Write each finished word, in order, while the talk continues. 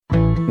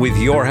With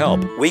your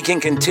help, we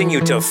can continue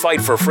to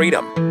fight for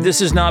freedom.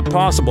 This is not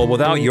possible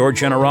without your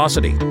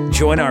generosity.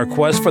 Join our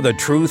quest for the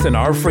truth and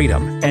our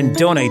freedom and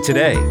donate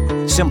today.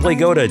 Simply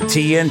go to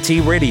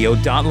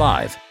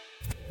tntradio.live.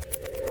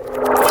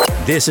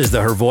 This is the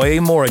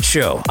Hrvoje Morić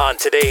Show on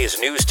today's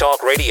News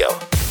Talk Radio,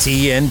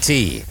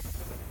 TNT.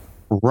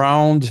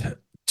 Round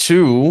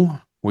 2,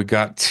 we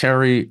got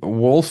Terry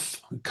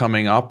Wolfe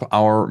coming up,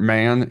 our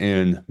man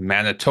in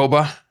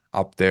Manitoba,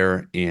 up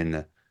there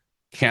in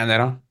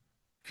Canada,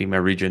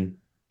 FEMA Region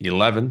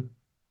 11,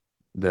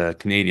 the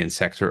Canadian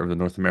sector of the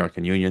North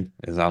American Union,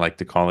 as I like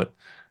to call it,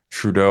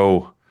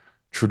 Trudeau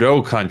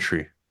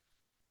country.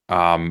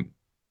 What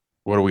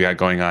do we got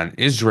going on?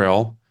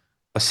 Israel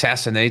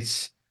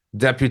assassinates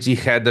deputy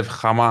head of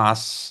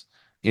Hamas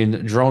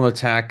in drone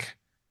attack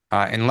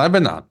in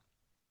Lebanon.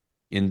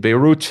 In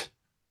Beirut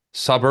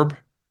suburb,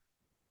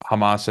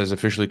 Hamas has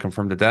officially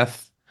confirmed the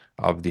death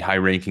of the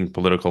high-ranking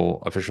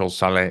political official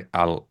Saleh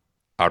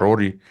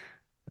al-Arori.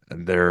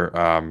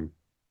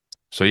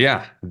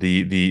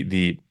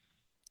 The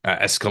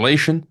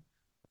escalation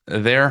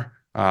there.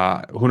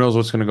 Who knows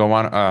what's going to go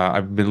on?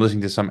 I've been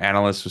listening to some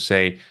analysts who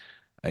say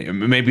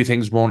maybe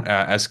things won't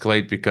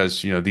escalate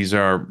because these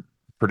are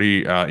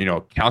pretty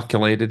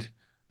calculated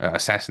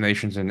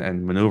assassinations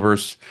and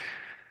maneuvers.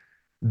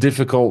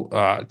 Difficult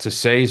to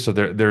say. So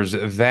there's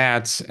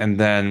that, and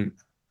then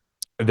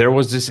there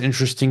was this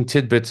interesting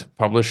tidbit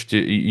published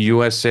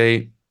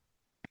USA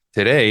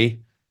Today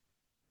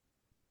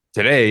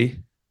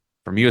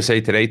from USA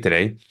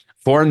Today.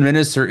 Foreign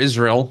Minister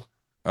Israel,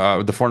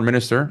 the foreign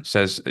minister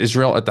says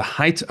Israel at the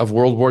height of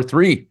World War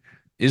III.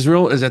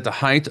 Israel is at the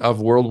height of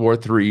World War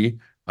III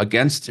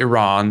against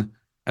Iran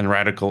and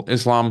radical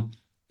Islam.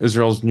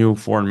 Israel's new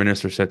foreign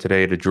minister said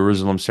today at a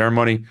Jerusalem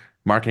ceremony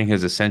marking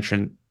his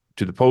ascension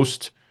to the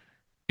post.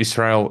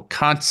 Israel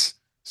Katz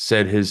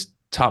said his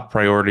top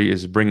priority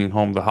is bringing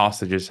home the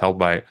hostages held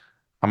by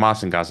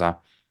Hamas in Gaza.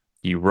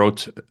 He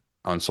wrote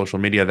on social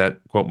media that,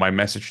 quote, "My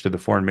message to the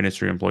foreign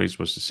ministry employees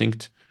was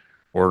succinct: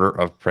 order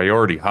of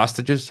priority.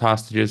 Hostages,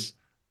 hostages,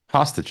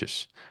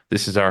 hostages.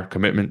 This is our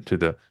commitment to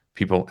the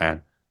people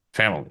and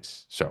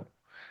families." So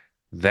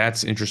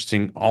that's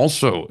interesting.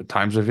 Also,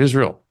 Times of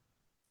Israel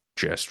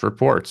just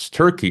reports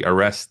Turkey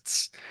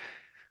arrests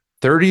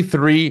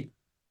 33.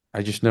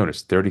 I just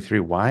noticed 33.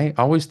 Why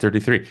always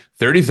 33?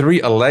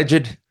 33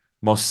 alleged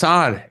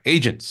Mossad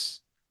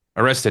agents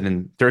arrested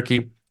in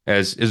Turkey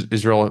as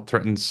Israel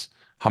threatens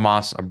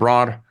Hamas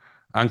abroad.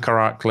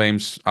 Ankara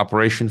claims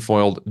operation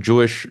foiled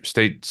Jewish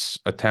state's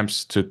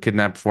attempts to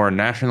kidnap foreign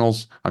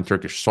nationals on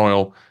Turkish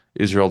soil.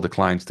 Israel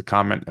declines to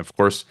comment. Of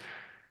course,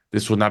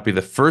 this would not be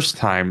the first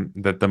time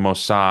that the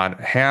Mossad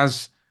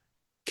has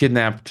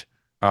kidnapped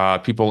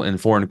people in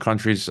foreign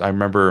countries. I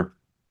remember,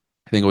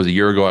 I think it was a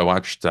year ago, I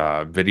watched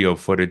video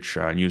footage,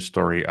 news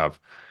story of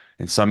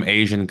in some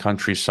Asian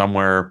country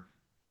somewhere,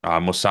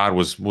 Mossad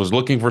was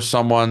looking for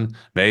someone,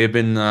 may have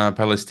been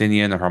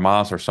Palestinian or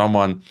Hamas or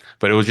someone,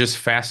 but it was just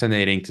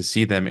fascinating to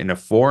see them in a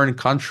foreign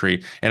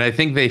country. And I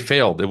think they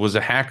failed. It was a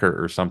hacker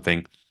or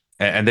something,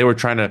 and they were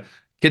trying to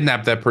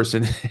kidnap that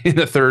person in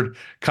a third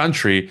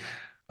country.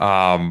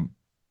 And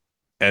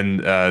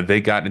they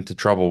got into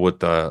trouble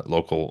with the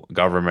local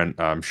government.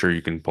 I'm sure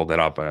you can pull that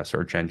up on a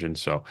search engine.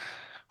 So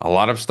a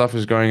lot of stuff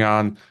is going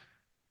on.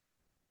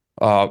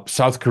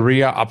 South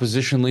Korea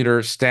opposition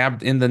leader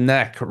stabbed in the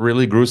neck.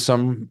 Really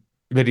gruesome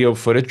video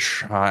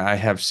footage. I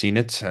have seen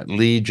it.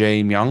 Lee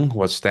Jae-myung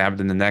was stabbed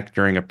in the neck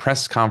during a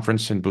press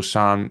conference in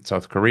Busan,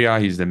 South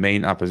Korea. He's the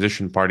main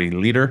opposition party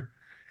leader.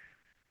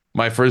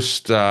 My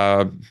first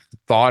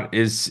thought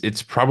is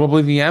it's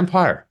probably the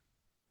empire.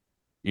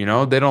 They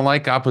don't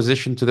like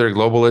opposition to their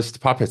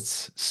globalist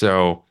puppets.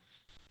 So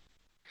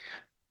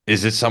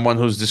is it someone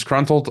who's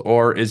disgruntled,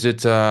 or is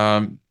it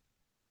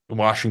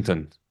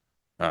Washington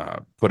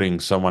putting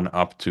someone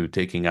up to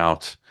taking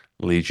out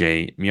Lee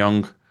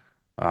Jae-myung?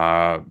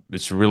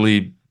 It's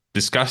really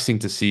disgusting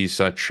to see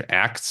such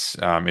acts.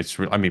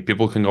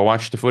 People can go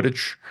watch the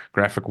footage.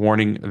 Graphic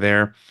warning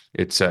there.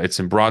 It's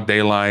in broad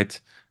daylight,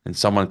 and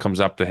someone comes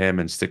up to him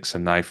and sticks a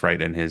knife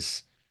right in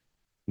his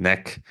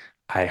neck.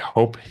 I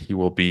hope he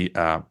will be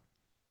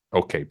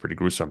okay. Pretty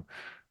gruesome.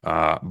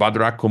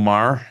 Badra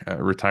Kumar,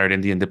 retired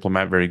Indian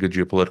diplomat, very good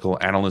geopolitical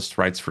analyst,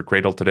 writes for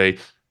Cradle today.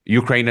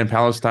 Ukraine and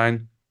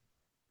Palestine,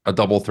 a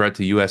double threat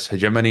to U.S.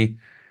 hegemony.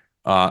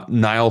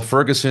 Niall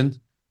Ferguson,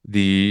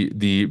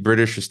 the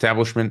British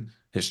establishment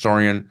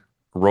historian,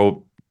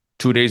 wrote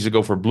 2 days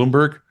ago for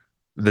Bloomberg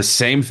the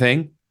same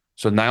thing.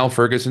 So Niall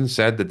Ferguson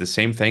said that the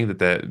same thing, that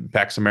the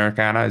Pax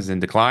Americana is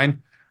in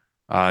decline.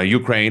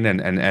 Ukraine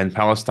and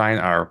Palestine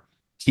are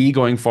key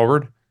going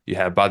forward. You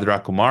have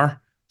Badra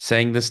Kumar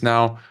saying this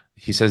now.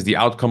 He says the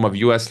outcome of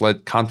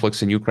U.S.-led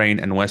conflicts in Ukraine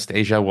and West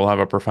Asia will have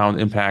a profound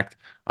impact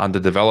on the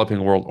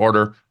developing world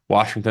order.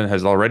 Washington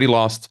has already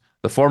lost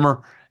the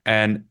former,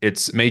 and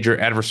its major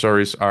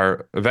adversaries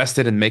are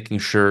vested in making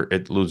sure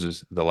it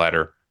loses the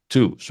latter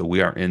too. So we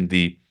are in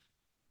the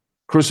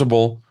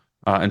crucible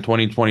in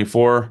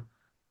 2024.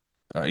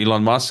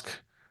 Elon Musk,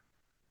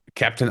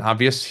 Captain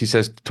Obvious, he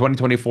says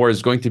 2024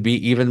 is going to be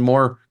even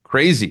more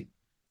Crazy.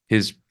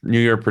 His New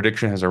Year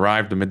prediction has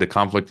arrived amid the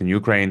conflict in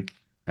Ukraine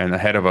and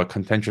ahead of a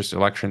contentious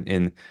election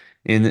in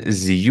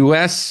the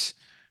US.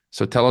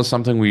 So tell us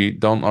something we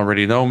don't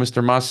already know,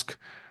 Mr. Musk.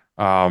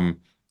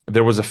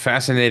 There was a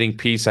fascinating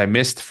piece I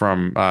missed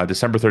from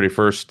December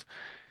 31st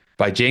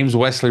by James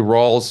Wesley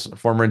Rawls,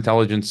 former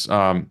intelligence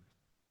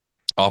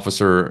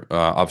officer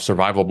of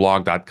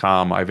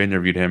survivalblog.com. I've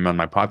interviewed him on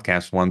my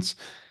podcast once.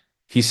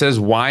 He says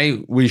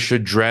why we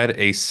should dread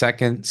a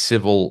second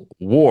civil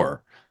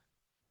war.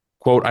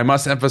 Quote, I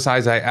must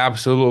emphasize, I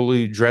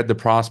absolutely dread the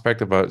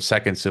prospect of a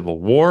second civil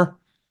war.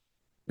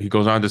 He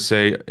goes on to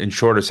say, in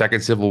short, a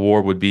second civil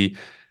war would be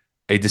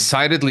a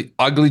decidedly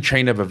ugly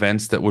chain of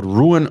events that would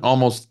ruin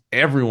almost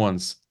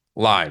everyone's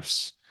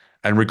lives.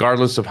 And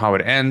regardless of how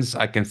it ends,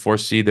 I can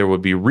foresee there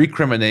would be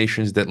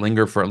recriminations that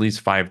linger for at least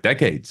 5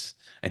 decades.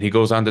 And he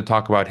goes on to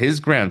talk about his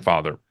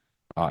grandfather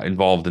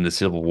involved in the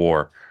Civil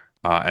War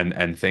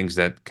and things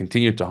that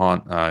continue to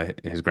haunt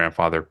his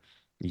grandfather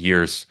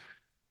years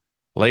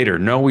later.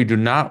 No, we do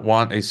not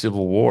want a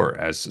civil war,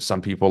 as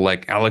some people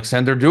like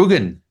Alexander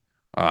Dugin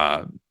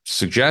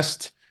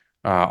suggest.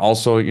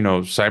 Also,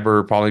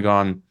 Cyber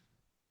Polygon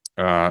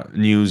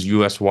news,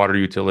 U.S. water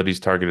utilities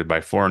targeted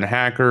by foreign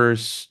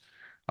hackers.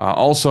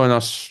 Also in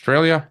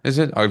Australia,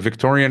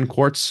 Victorian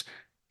courts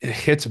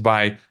hit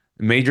by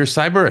major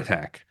cyber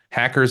attack.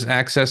 Hackers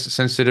access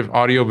sensitive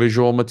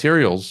audiovisual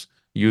materials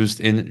used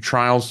in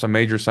trials. A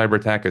major cyber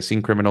attack has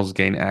seen criminals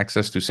gain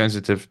access to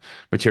sensitive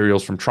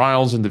materials from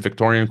trials in the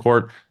Victorian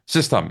court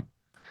system.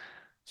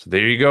 So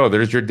there you go.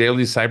 There's your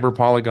daily Cyber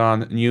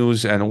Polygon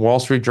news. And Wall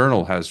Street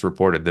Journal has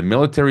reported the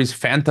military's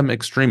phantom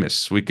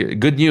extremists.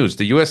 Good news.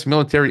 The U.S.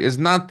 military is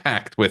not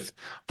packed with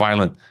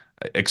violent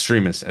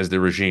extremists as the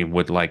regime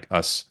would like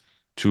us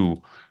to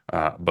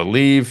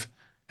believe.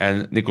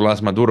 And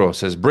Nicolás Maduro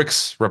says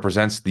BRICS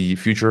represents the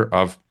future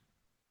of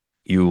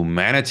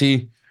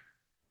humanity.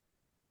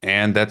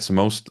 And that's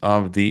most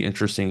of the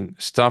interesting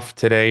stuff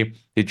today.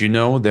 Did you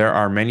know there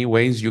are many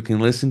ways you can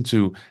listen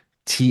to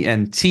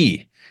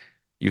TNT?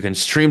 You can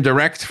stream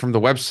direct from the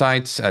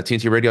website,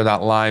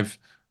 tntradio.live,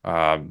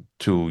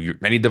 to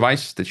any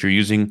device that you're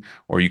using,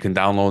 or you can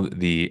download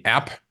the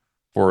app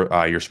for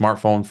your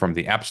smartphone from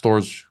the app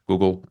stores,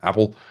 Google,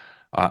 Apple.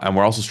 And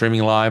we're also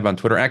streaming live on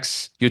Twitter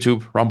X,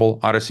 YouTube,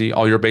 Rumble, Odyssey.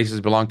 All your bases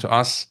belong to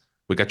us.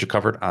 We got you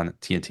covered on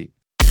TNT.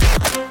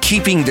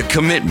 Keeping the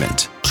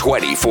commitment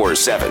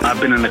 24/7. I've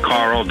been in the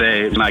car all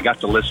day and I got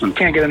to listen.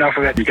 Can't get enough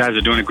of it. You guys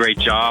are doing a great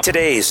job.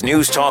 Today's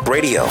News Talk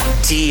Radio,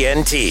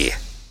 TNT.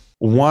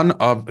 One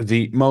of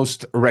the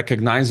most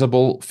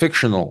recognizable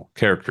fictional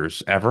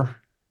characters ever,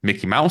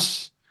 Mickey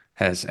Mouse,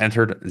 has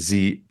entered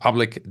the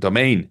public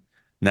domain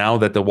now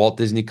that the Walt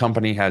Disney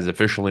Company has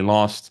officially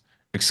lost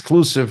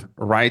exclusive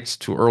rights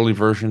to early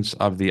versions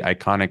of the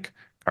iconic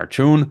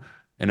cartoon.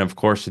 And of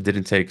course, it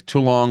didn't take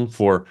too long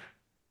for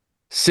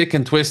sick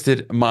and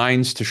twisted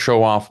minds to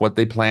show off what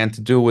they plan to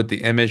do with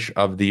the image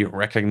of the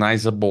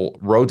recognizable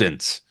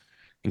rodents,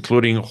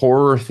 including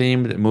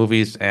horror-themed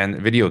movies and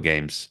video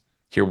games.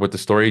 Here with the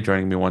story,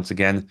 joining me once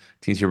again,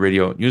 TNT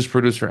Radio news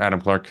producer Adam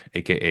Clark,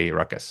 a.k.a.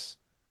 Ruckus.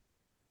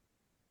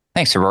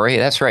 Thanks, Hrvoje.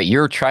 That's right.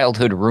 Your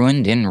childhood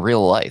ruined in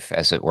real life,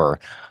 as it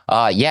were.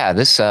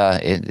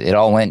 It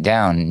all went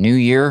down. New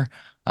year,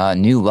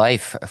 new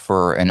life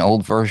for an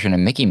old version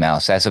of Mickey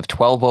Mouse. As of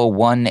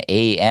 12:01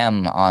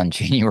 a.m. on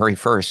January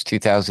 1st,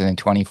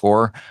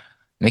 2024,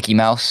 Mickey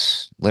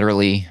Mouse,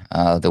 literally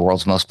the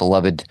world's most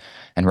beloved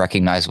and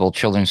recognizable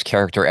children's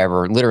character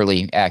ever.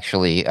 Literally,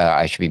 actually,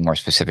 I should be more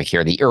specific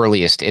here. The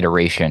earliest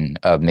iteration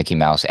of Mickey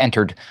Mouse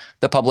entered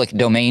the public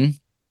domain.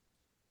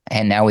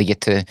 And now we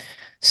get to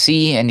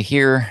see and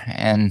hear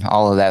and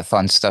all of that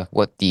fun stuff,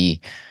 what the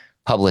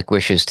public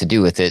wishes to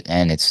do with it.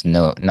 And it's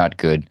not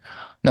good.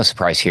 No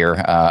surprise here.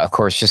 Of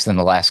course, just in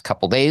the last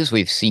couple days,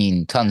 we've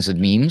seen tons of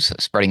memes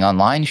spreading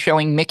online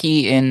showing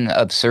Mickey in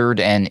absurd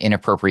and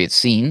inappropriate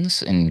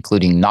scenes,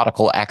 including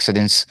nautical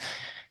accidents,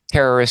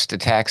 terrorist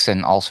attacks,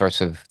 and all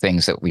sorts of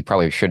things that we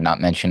probably should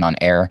not mention on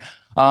air.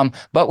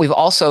 But we've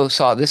also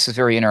saw, this is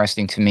very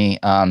interesting to me.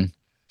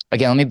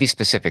 Again, let me be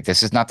specific.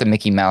 This is not the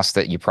Mickey Mouse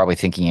that you're probably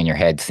thinking in your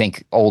head.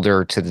 Think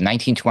older to the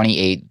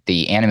 1928,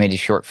 the animated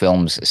short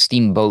films,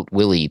 Steamboat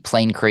Willie,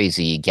 Plane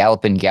Crazy,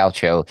 Gallopin'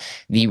 Gaucho,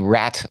 the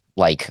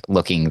rat-like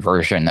looking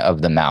version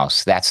of the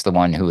mouse. That's the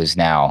one who is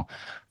now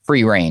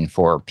free reign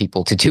for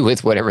people to do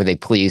with whatever they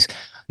please.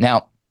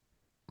 Now,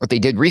 what they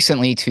did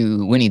recently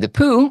to Winnie the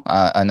Pooh,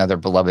 another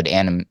beloved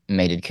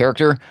animated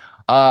character,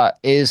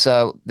 is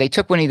they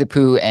took Winnie the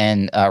Pooh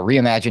and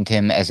reimagined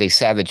him as a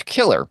savage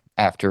killer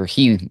after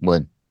he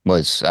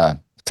was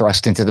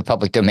thrust into the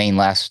public domain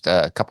last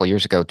couple of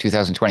years ago,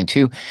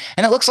 2022.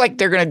 And it looks like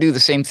they're going to do the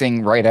same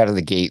thing right out of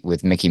the gate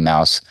with Mickey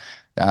Mouse.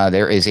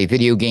 There is a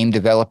video game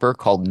developer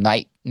called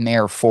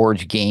Nightmare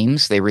Forge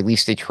Games. They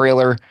released a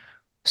trailer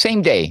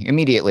same day,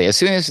 immediately, as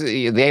soon as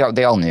they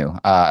all knew.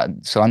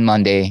 So on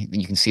Monday,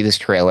 you can see this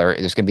trailer.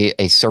 There's going to be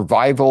a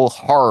survival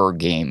horror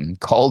game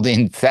called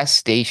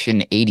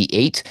Infestation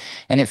 88,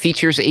 and it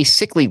features a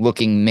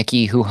sickly-looking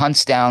Mickey who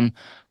hunts down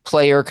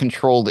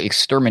player-controlled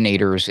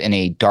exterminators in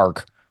a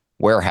dark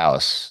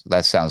warehouse.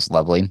 That sounds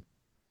lovely.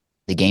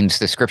 The game's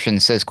description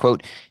says,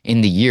 quote,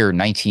 in the year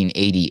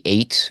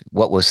 1988,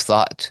 what was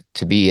thought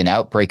to be an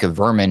outbreak of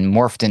vermin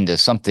morphed into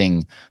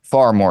something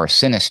far more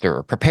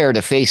sinister. Prepare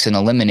to face and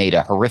eliminate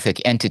a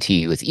horrific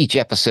entity, with each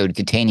episode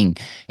containing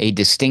a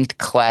distinct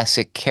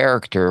classic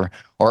character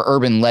or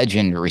urban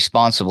legend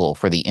responsible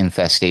for the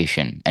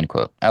infestation, end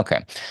quote.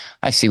 Okay,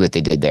 I see what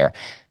they did there.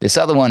 This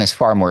other one is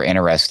far more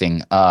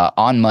interesting.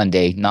 On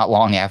Monday, not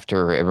long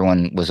after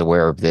everyone was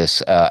aware of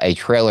this, a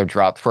trailer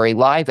dropped for a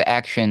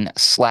live-action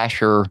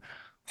slasher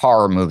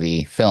horror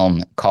movie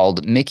film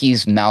called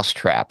Mickey's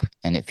Mousetrap,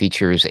 and it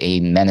features a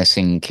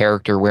menacing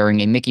character wearing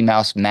a Mickey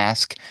Mouse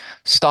mask,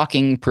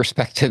 stalking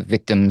prospective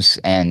victims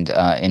and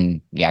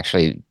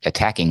actually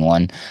attacking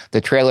one.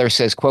 The trailer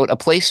says, quote, a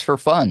place for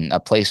fun, a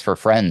place for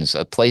friends,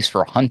 a place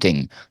for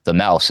hunting. The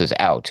mouse is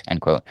out, end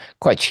quote.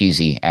 Quite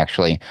cheesy,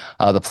 actually.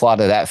 The plot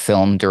of that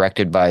film,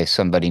 directed by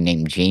somebody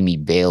named Jamie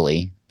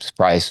Bailey,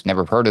 surprised,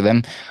 never heard of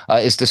them,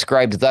 is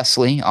described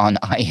thusly on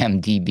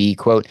IMDb,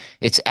 quote,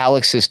 it's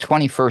Alex's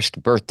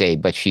 21st birthday,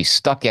 but she's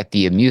stuck at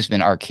the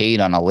amusement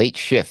arcade on a late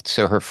shift,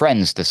 so her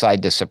friends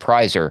decide to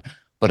surprise her,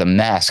 but a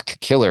masked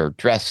killer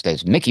dressed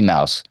as Mickey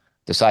Mouse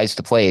decides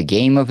to play a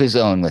game of his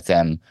own with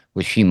them,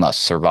 which she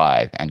must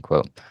survive, end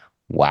quote.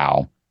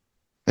 Wow.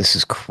 This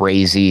is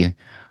crazy,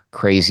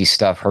 crazy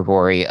stuff,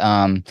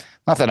 Hrvoje.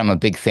 Not that I'm a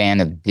big fan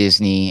of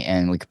Disney,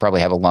 and we could probably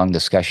have a long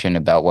discussion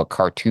about what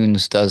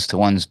cartoons does to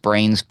one's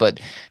brains, but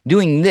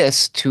doing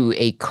this to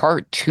a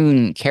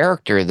cartoon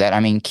character that,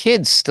 I mean,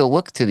 kids still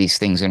look to these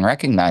things and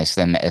recognize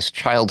them as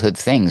childhood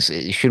things.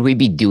 Should we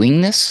be doing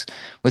this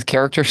with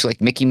characters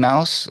like Mickey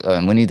Mouse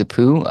and Winnie the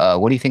Pooh?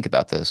 What do you think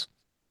about this?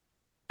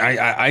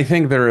 I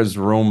think there is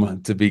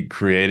room to be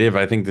creative.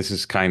 I think this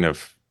is kind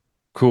of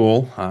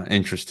cool,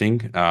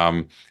 interesting.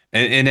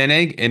 In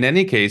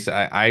any case,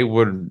 I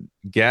would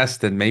guess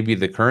that maybe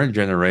the current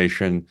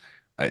generation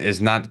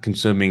is not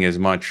consuming as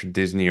much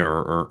Disney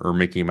or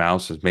Mickey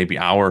Mouse as maybe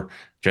our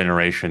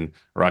generation.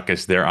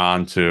 Ruckus, they're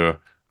on to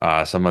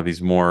some of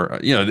these more,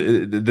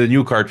 the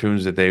new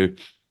cartoons that they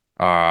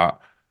are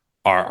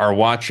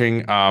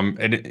watching.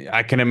 And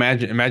I can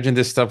imagine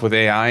this stuff with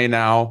AI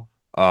now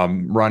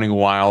running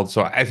wild.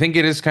 So I think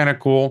it is kind of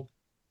cool.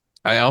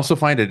 I also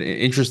find it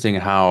interesting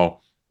how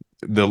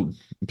the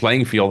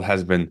playing field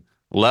has been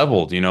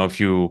leveled. If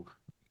you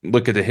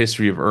look at the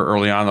history of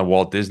early on of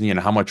Walt Disney and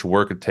how much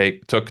work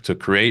it took to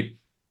create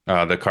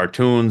the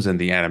cartoons and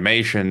the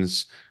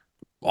animations,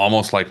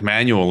 almost like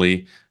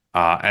manually.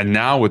 And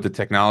now with the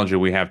technology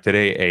we have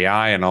today,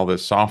 AI and all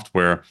this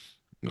software,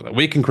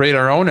 we can create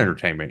our own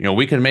entertainment.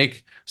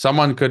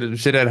 Someone could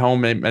sit at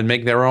home and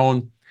make their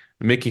own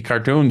Mickey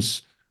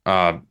cartoons,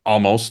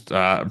 almost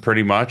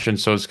pretty much. And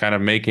so it's kind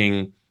of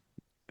making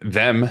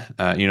them,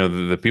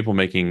 the people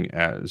making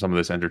some of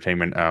this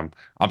entertainment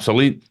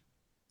obsolete.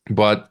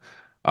 But,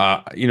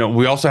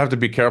 we also have to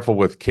be careful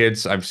with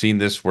kids. I've seen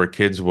this where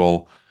kids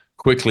will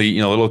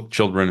quickly, little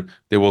children,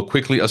 they will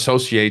quickly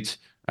associate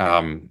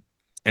an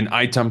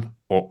item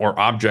or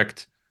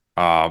object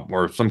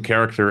or some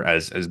character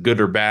as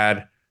good or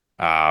bad,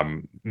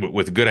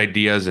 with good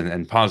ideas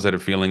and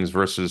positive feelings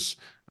versus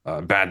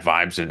bad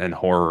vibes and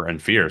horror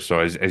and fear. So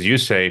as you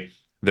say,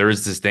 there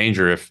is this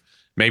danger if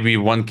maybe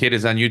one kid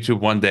is on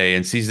YouTube one day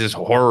and sees this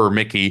horror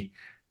Mickey.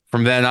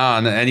 From then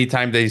on,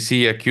 anytime they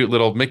see a cute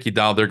little Mickey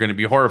doll, they're going to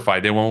be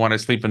horrified. They won't want to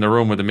sleep in the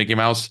room with a Mickey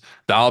Mouse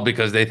doll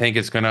because they think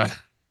it's going to,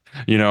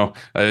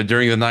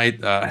 during the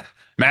night,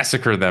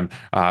 massacre them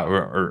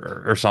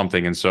or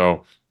something. And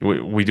so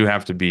we do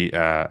have to be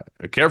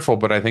careful,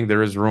 but I think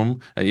there is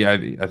room.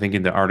 I think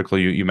in the article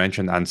you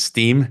mentioned on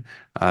Steam,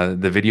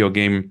 the video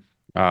game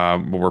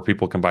where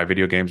people can buy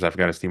video games. I've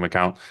got a Steam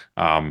account.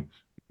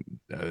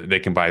 They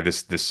can buy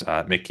this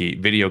Mickey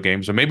video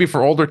game. So maybe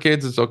for older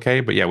kids it's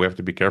okay, but yeah, we have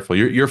to be careful.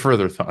 Your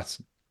further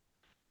thoughts?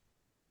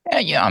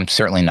 Yeah, I'm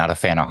certainly not a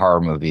fan of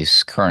horror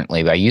movies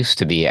currently, but I used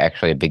to be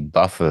actually a big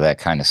buff of that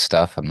kind of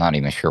stuff. I'm not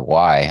even sure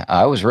why.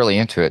 I was really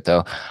into it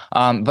though.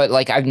 But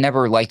like I've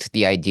never liked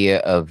the idea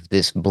of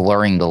this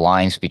blurring the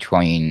lines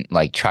between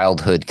like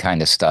childhood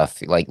kind of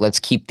stuff. Like let's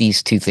keep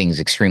these two things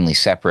extremely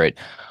separate.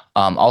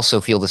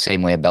 Also feel the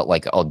same way about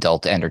like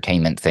adult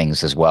entertainment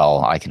things as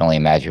well. I can only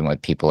imagine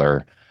what people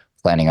are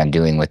planning on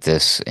doing with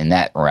this in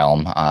that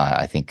realm.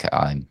 I think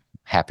I'm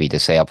happy to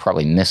say I'll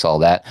probably miss all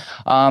that.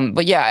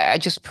 But yeah, I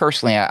just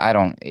personally, I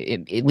don't,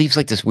 it leaves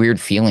like this weird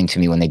feeling to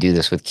me when they do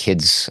this with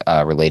kids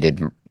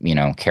related,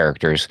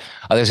 characters.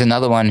 There's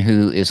another one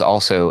who is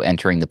also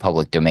entering the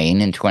public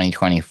domain in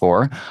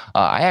 2024.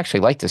 I actually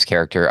like this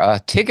character,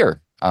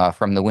 Tigger,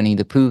 from the Winnie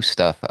the Pooh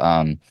stuff.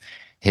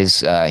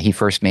 He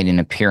first made an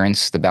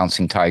appearance, the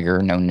bouncing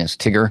tiger known as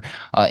Tigger,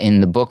 in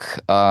the book,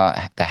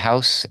 The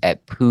House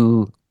at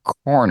Pooh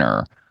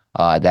Corner.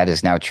 That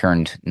is now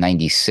turned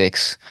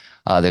 96.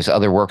 There's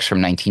other works from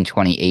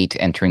 1928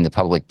 entering the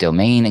public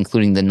domain,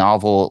 including the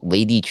novel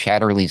Lady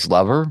Chatterley's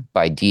Lover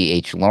by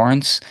D.H.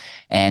 Lawrence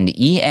and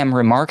E.M.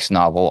 Remarque's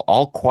novel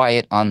All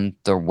Quiet on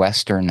the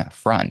Western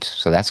Front.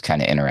 So that's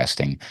kind of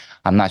interesting.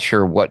 I'm not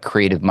sure what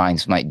creative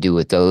minds might do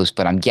with those,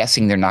 but I'm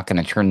guessing they're not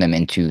going to turn them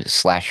into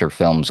slasher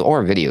films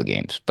or video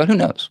games, but who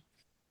knows?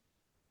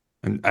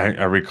 And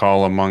I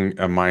recall among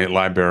my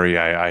library,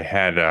 I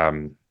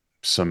had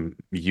some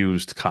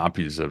used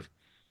copies of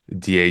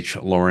D.H.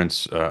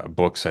 Lawrence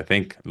books. I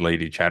think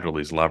Lady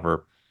Chatterley's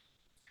Lover.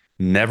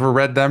 Never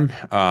read them.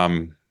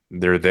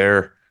 They're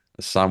there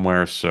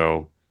somewhere.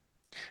 So,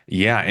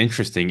 yeah,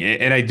 interesting.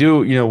 And I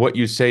do, what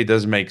you say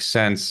does make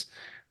sense.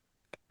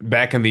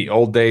 Back in the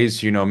old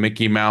days,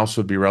 Mickey Mouse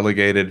would be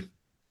relegated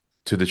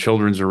to the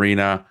children's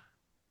arena,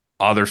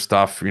 other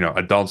stuff,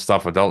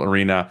 adult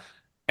arena.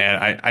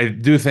 And I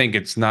do think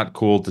it's not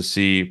cool to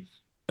see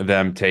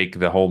them take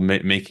the whole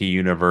Mickey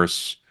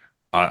universe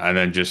and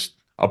then just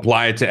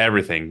apply it to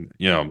everything,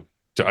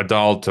 to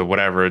adult, to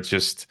whatever. It's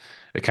just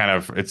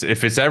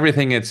if it's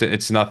everything,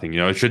 it's nothing.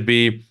 It should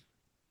be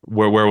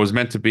where it was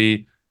meant to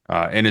be,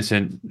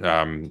 innocent,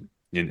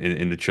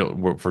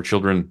 for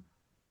children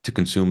to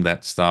consume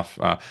that stuff.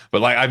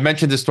 But like I've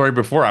mentioned this story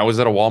before, I was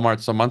at a Walmart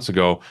some months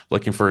ago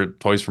looking for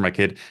toys for my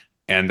kid,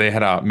 and they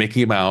had a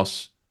Mickey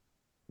Mouse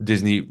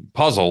Disney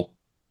puzzle,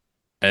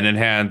 and it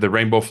had the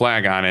rainbow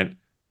flag on it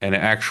and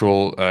an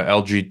actual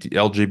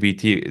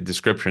LGBT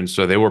description.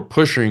 So they were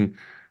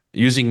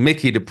using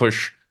Mickey to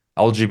push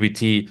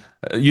LGBT,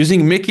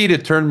 using Mickey to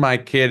turn my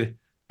kid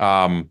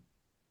LGBT.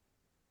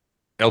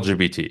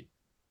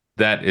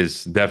 That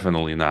is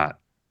definitely not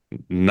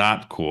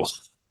cool.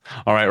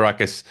 All right,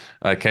 Ruckus,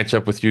 catch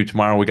up with you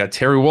tomorrow. We got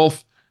Terry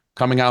Wolfe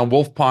coming out on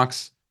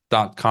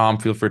wolfpox.com.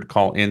 Feel free to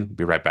call in.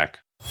 Be right back.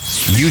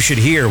 You should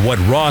hear what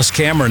Ross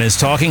Cameron is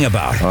talking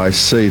about. I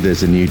see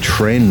there's a new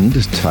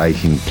trend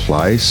taking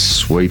place,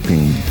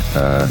 sweeping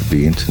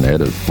the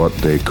internet, of what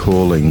they're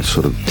calling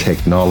sort of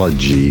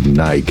technology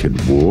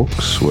naked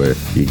walks, where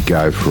you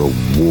go for a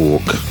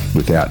walk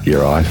without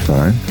your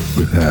iPhone,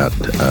 without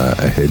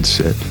a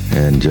headset,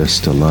 and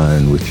just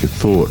alone with your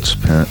thoughts.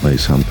 Apparently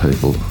some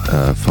people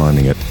are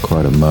finding it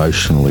quite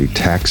emotionally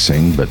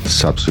taxing, but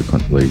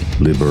subsequently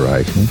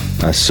liberating.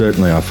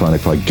 Certainly I find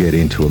if I get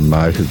into a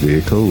motor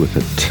vehicle with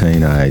a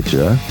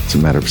teenager, it's a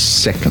matter of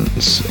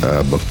seconds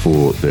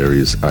before there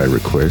is a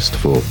request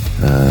for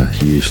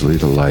usually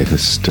the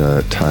latest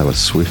Taylor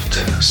Swift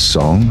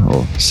song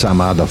or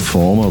some other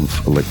form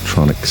of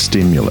electronic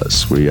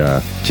stimulus. We are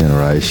a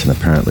generation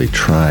apparently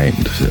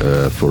trained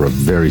for a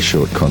very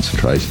short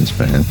concentration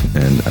span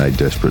and a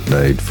desperate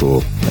need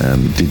for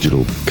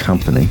digital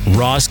company.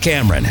 Ross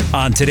Cameron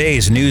on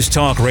today's News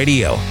Talk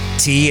Radio,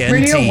 TNT.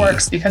 Radio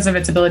works because of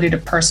its ability to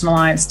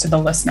personalize to the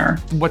listener.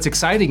 What's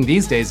exciting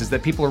these days is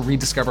that people are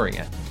rediscovering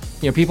it.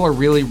 People are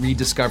really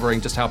rediscovering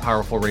just how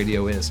powerful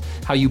radio is,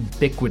 how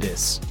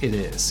ubiquitous it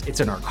is. It's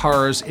in our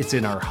cars, it's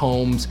in our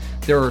homes.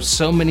 There are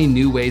so many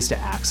new ways to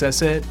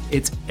access it.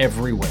 It's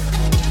everywhere.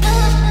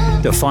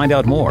 To find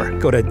out more,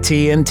 go to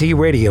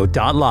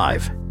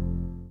tntradio.live.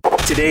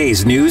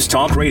 Today's News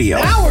Talk Radio.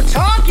 Now we're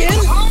talking.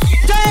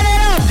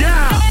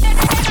 Down.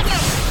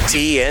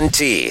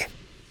 TNT.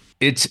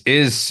 It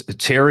is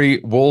Terry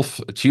Wolfe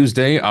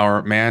Tuesday,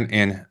 our man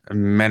in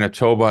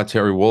Manitoba.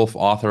 Terry Wolfe,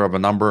 author of a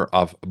number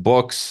of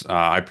books.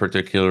 I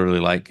particularly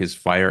like his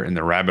Fire in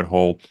the Rabbit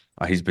Hole.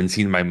 He's been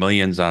seen by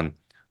millions on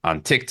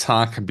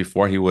TikTok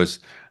before he was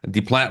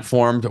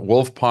deplatformed.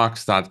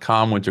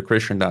 Wolfpox.com, went to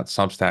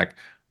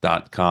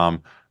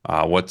christian.substack.com.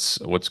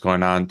 What's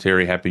going on,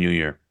 Terry? Happy New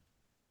Year.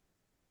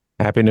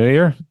 Happy New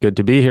Year. Good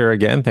to be here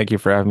again. Thank you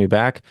for having me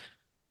back.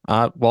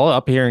 Well,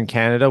 up here in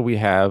Canada, we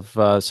have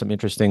some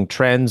interesting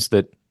trends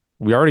that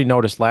we already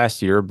noticed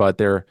last year, but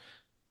they're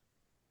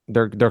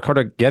kind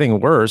of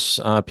getting worse.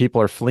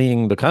 People are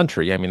fleeing the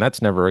country. I mean,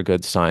 that's never a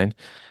good sign.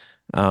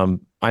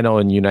 I know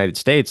in the United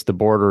States, the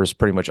border is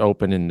pretty much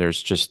open and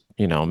there's just,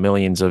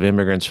 millions of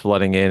immigrants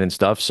flooding in and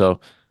stuff. So,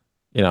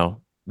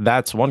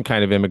 that's one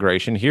kind of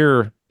immigration.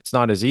 Here, it's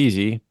not as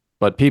easy,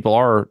 but people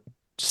are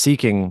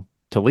seeking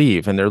to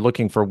leave and they're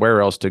looking for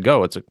where else to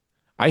go.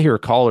 I hear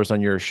callers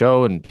on your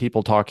show and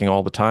people talking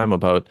all the time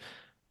about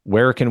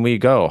where can we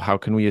go? How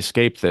can we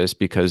escape this?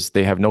 Because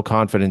they have no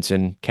confidence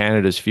in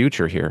Canada's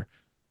future here.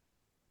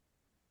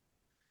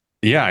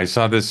 Yeah, I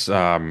saw this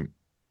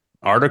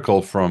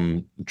article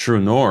from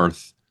True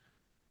North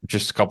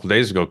just a couple of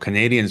days ago.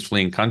 Canadians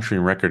fleeing country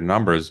in record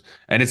numbers.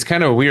 And it's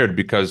kind of weird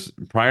because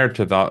prior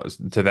to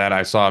that,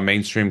 I saw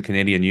mainstream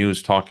Canadian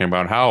news talking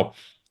about how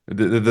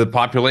the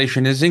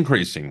population is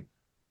increasing.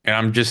 And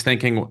I'm just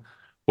thinking,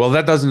 well,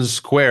 that doesn't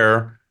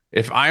square.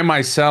 If I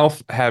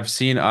myself have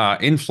seen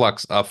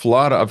a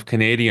flood of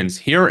Canadians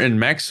here in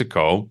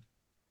Mexico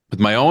with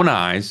my own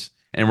eyes,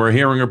 and we're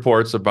hearing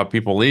reports about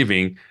people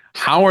leaving,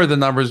 how are the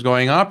numbers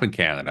going up in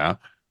Canada?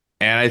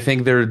 And I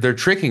think they're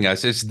tricking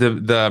us. It's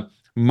the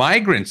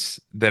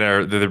migrants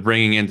that they're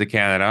bringing into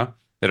Canada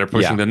that are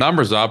pushing the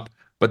numbers up,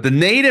 but the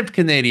native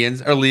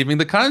Canadians are leaving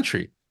the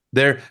country.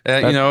 There,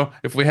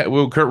 if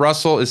Kurt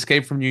Russell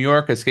escaped from New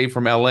York, escaped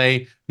from LA.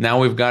 Now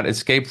we've got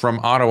escape from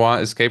Ottawa,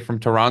 escape from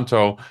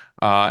Toronto.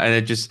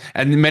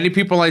 And many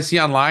people I see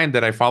online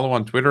that I follow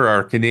on Twitter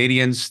are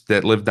Canadians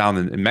that live down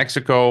in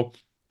Mexico.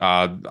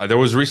 There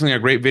was recently a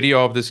great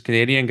video of this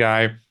Canadian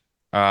guy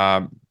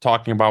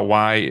talking about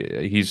why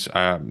he's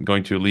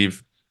going to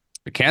leave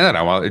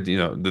Canada. Well,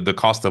 the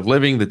cost of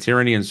living, the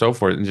tyranny, and so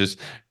forth. And just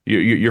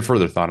your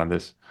further thought on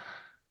this.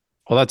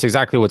 Well, that's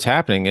exactly what's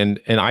happening, and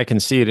I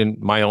can see it in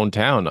my own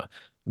town.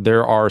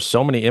 There are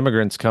so many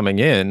immigrants coming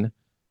in,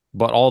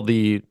 but all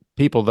the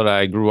people that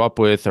I grew up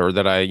with or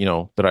that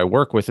I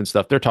work with and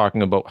stuff, they're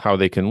talking about how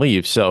they can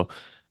leave. So,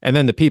 and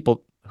then the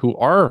people who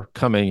are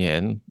coming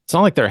in, it's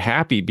not like they're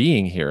happy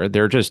being here.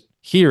 They're just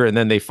here, and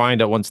then they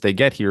find out once they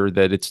get here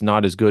that it's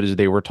not as good as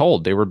they were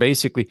told. They were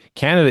basically,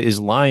 Canada is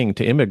lying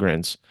to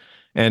immigrants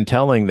and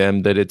telling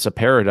them that it's a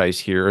paradise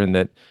here and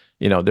that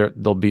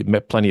there'll be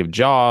plenty of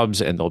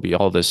jobs and there'll be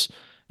all this,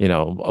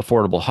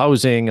 affordable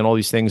housing and all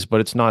these things, but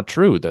it's not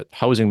true. The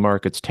housing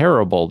market's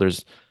terrible.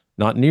 There's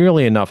not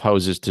nearly enough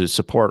houses to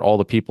support all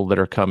the people that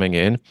are coming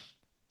in.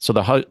 So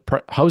the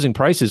housing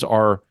prices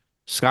are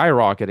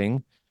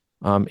skyrocketing.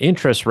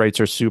 Interest rates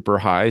are super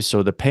high.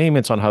 So the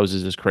payments on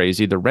houses is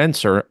crazy. The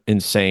rents are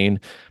insane.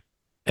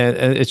 And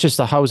it's just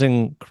a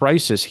housing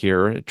crisis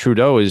here.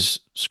 Trudeau is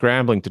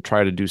scrambling to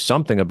try to do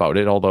something about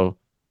it, although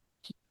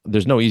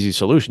there's no easy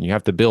solution. You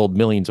have to build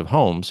millions of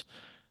homes.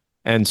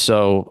 And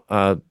so,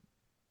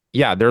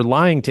 they're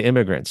lying to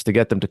immigrants to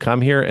get them to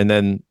come here. And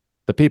then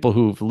the people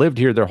who've lived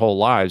here their whole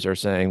lives are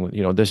saying,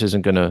 this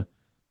isn't going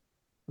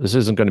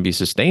to be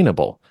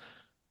sustainable.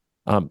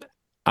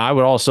 I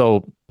would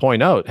also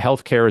point out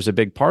healthcare is a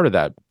big part of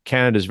that.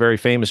 Canada is very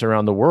famous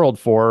around the world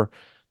for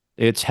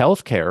its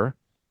healthcare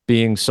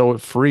being so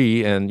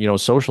free and,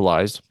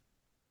 socialized.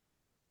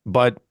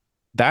 But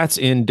that's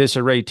in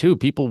disarray too.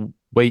 People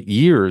wait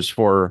years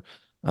for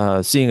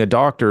seeing a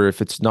doctor if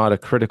it's not a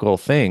critical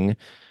thing.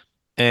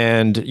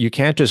 And you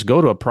can't just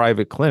go to a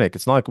private clinic.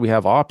 It's not like we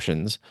have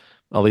options,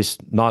 at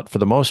least not for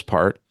the most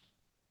part.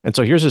 And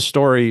so here's a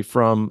story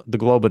from the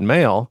Globe and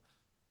Mail.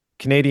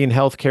 Canadian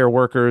healthcare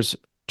workers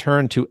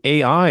turn to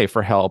AI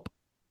for help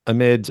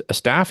amid a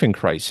staffing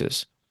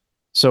crisis.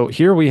 So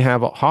here we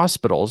have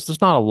hospitals. There's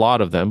not a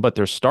lot of them, but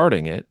they're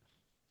starting it.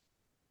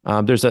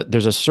 There's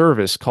a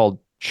service called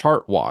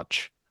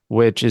ChartWatch,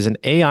 which is an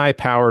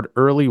AI-powered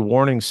early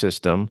warning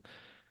system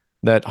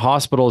that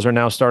hospitals are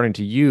now starting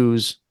to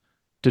use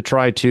to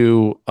try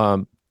to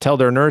tell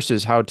their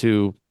nurses how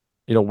to,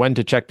 when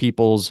to check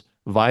people's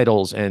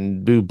vitals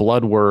and do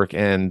blood work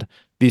and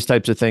these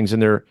types of things.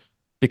 And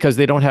because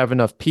they don't have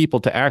enough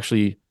people to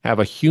actually have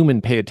a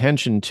human pay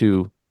attention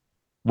to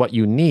what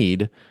you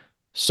need.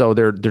 So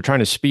they're trying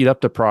to speed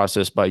up the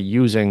process by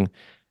using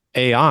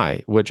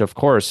AI, which of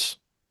course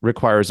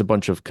requires a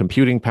bunch of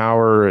computing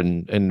power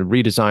and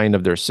redesign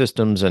of their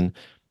systems. And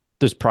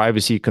there's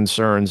privacy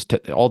concerns,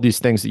 all these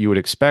things that you would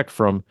expect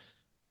from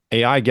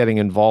AI getting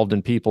involved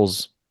in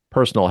people's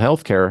personal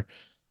healthcare,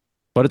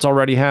 but it's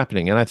already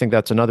happening. And I think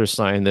that's another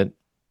sign that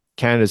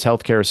Canada's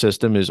healthcare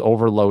system is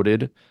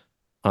overloaded.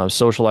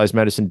 Socialized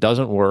medicine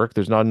doesn't work.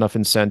 There's not enough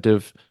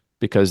incentive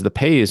because the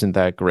pay isn't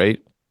that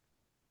great.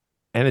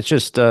 And it's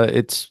just,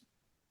 it's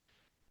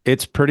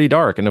pretty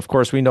dark. And of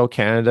course, we know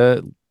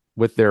Canada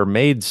with their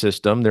MAID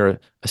system, their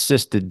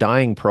assisted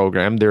dying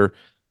program, they're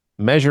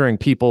measuring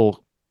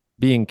people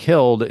being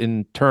killed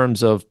in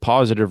terms of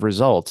positive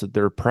results.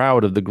 They're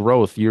proud of the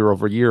growth year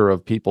over year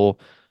of people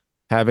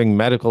having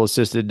medical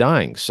assisted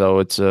dying. So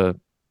it's a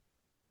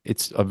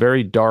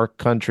very dark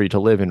country to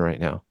live in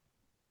right now.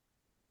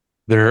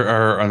 There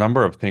are a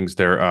number of things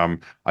there.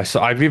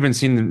 I've even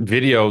seen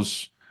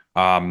videos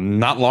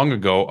not long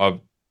ago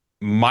of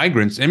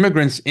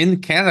immigrants in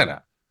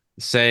Canada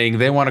saying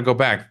they want to go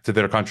back to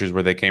their countries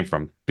where they came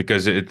from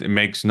because it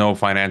makes no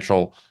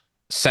financial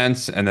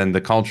sense, and then the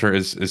culture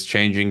is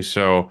changing.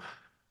 So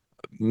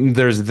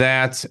there's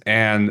that.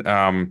 And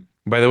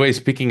by the way,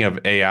 speaking of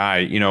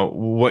AI,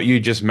 what you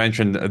just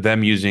mentioned,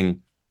 them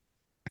using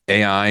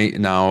AI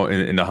now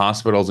in the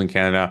hospitals in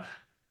Canada.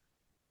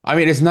 I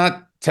mean, it's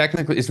not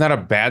a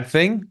bad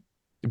thing,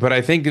 but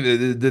I think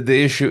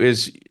the issue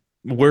is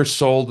we're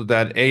sold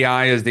that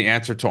AI is the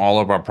answer to all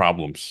of our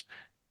problems.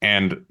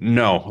 And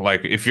no,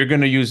 like if you're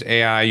going to use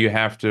AI, you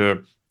have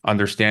to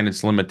understand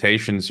its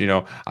limitations.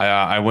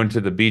 I went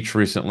to the beach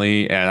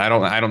recently, and I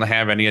don't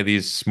have any of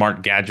these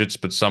smart gadgets,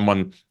 but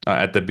someone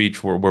at the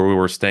beach where we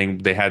were staying,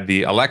 they had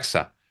the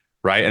Alexa,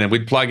 right? And then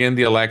we'd plug in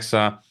the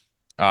Alexa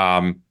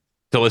to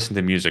listen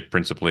to music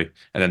principally,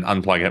 and then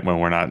unplug it when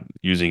we're not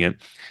using it.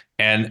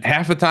 And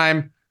half the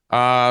time,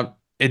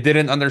 it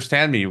didn't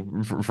understand me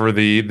for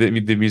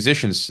the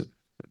musicians.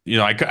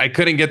 I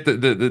couldn't get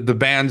the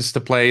bands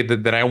to play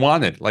that I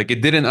wanted. Like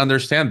it didn't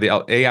understand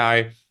the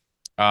AI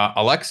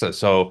Alexa.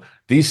 So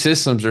these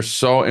systems are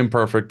so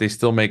imperfect. They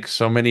still make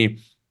so many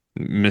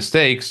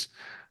mistakes.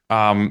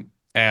 And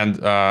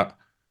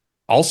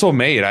also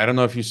made, I don't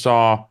know if you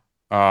saw,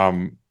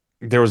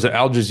 there was an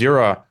Al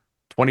Jazeera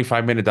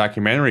 25-minute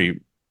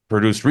documentary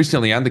produced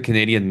recently on the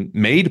Canadian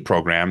MAID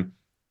program,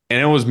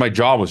 and it was my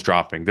jaw was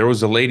dropping. There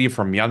was a lady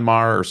from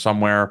Myanmar or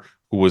somewhere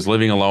who was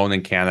living alone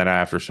in Canada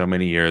after so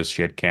many years.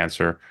 She had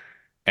cancer,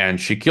 and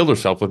she killed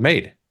herself with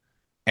MAID.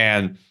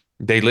 And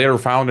they later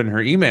found in her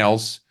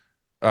emails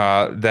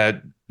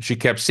that she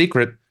kept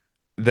secret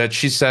that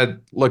she said,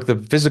 look, the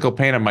physical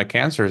pain of my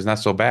cancer is not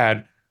so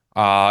bad.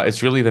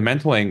 It's really the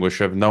mental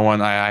anguish of no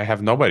one. I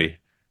have nobody.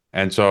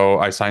 And so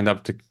I signed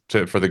up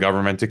for the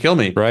government to kill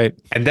me. Right.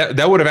 And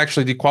that would have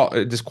actually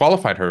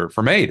disqualified her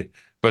from aid.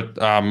 But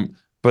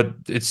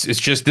it's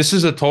just, this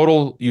is a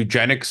total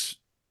eugenics,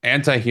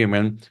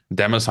 anti-human,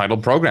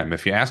 democidal program.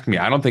 If you ask me,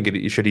 I don't think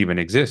it should even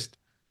exist.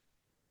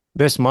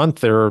 This month,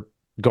 they're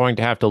going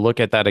to have to look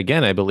at that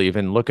again, I believe,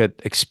 and look at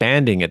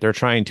expanding it. They're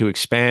trying to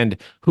expand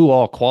who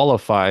all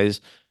qualifies.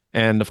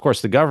 And of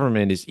course, the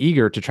government is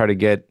eager to try to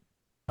get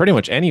pretty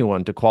much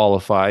anyone to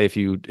qualify if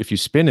you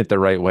spin it the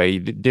right way.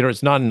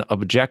 It's not an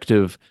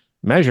objective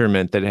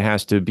measurement that it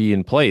has to be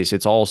in place.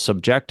 It's all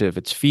subjective.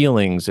 It's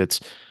feelings. It's,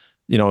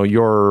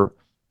 your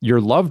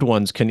loved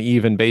ones can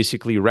even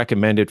basically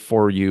recommend it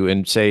for you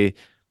and say,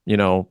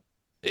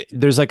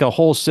 there's like a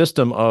whole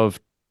system of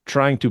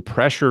trying to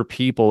pressure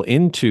people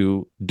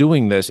into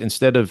doing this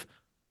instead of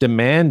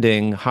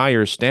demanding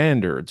higher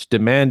standards,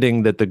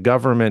 demanding that the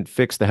government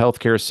fix the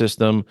healthcare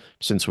system.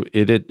 Since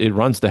it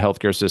runs the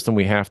healthcare system,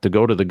 we have to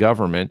go to the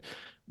government.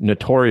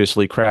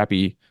 Notoriously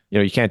crappy.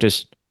 You can't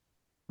just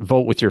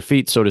vote with your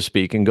feet, so to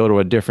speak, and go to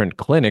a different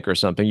clinic or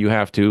something. You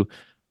have to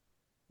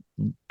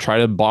try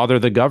to bother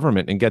the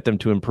government and get them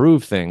to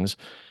improve things.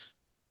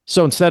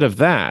 So instead of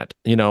that,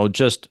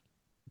 just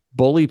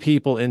bully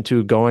people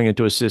into going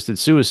into assisted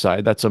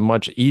suicide. That's a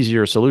much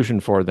easier solution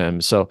for them.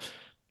 So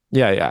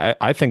yeah,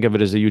 I think of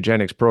it as a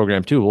eugenics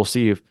program too. We'll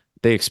see if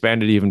they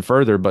expand it even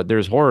further, but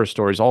there's horror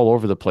stories all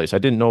over the place. I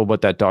didn't know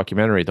about that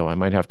documentary though. I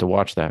might have to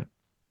watch that.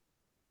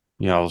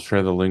 Yeah, I'll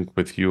share the link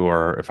with you,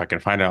 or if I can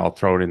find it, I'll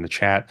throw it in the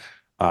chat.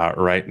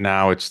 Right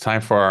now, it's time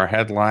for our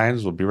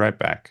headlines. We'll be right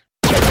back.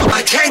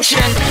 Attention!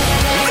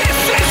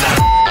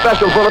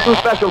 Special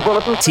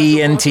bulletin.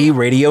 TNT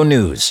Radio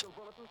News.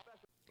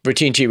 For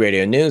TNT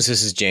Radio News,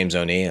 this is James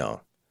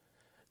O'Neill.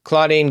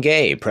 Claudine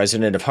Gay,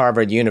 president of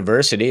Harvard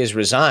University, has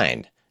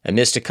resigned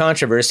amidst a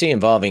controversy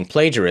involving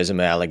plagiarism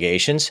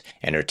allegations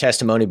and her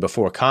testimony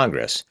before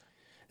Congress.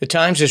 The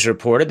Times has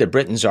reported that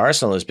Britain's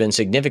arsenal has been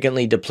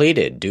significantly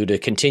depleted due to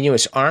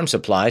continuous arms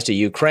supplies to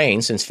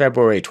Ukraine since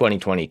February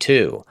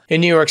 2022.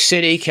 In New York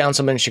City,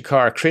 Councilman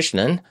Shekhar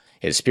Krishnan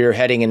is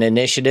spearheading an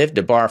initiative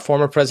to bar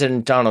former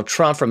President Donald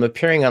Trump from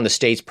appearing on the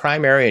state's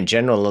primary and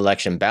general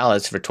election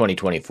ballots for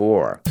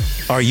 2024.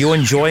 Are you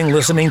enjoying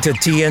listening to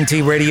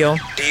TNT Radio?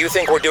 Do you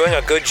think we're doing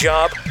a good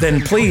job?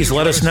 Then please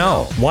let us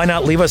know. Why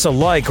not leave us a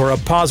like or a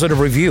positive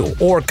review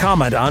or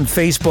comment on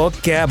Facebook,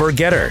 Gab, or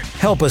Getter?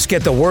 Help us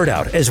get the word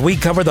out as we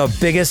cover the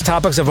biggest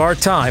topics of our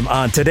time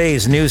on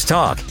today's News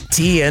Talk,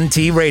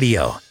 TNT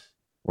Radio.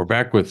 We're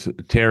back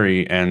with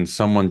Terry, and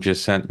someone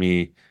just sent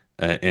me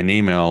an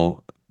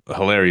email,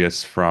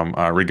 hilarious, from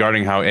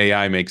regarding how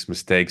AI makes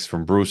mistakes,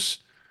 from Bruce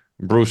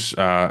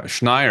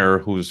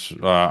Schneier, who's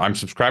I'm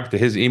subscribed to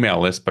his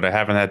email list, but I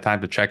haven't had time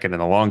to check it in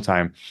a long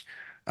time.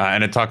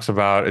 And it talks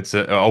about it's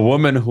a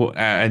woman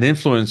an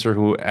influencer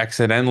who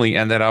accidentally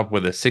ended up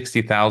with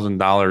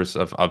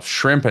 $60,000 of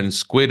shrimp and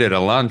squid at a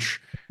lunch,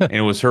 and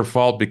it was her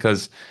fault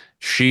because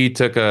she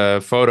took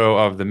a photo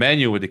of the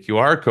menu with the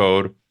QR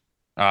code,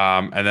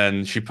 and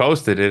then she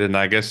posted it. And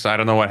I guess I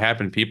don't know what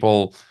happened.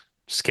 People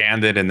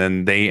scanned it, and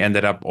then they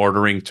ended up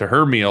ordering to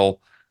her meal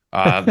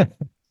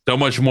so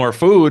much more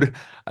food.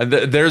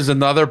 There's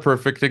another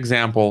perfect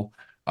example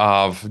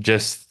of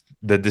just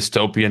the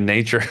dystopian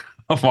nature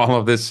of all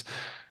of this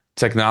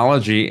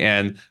technology.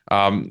 And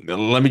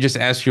let me just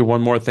ask you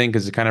one more thing,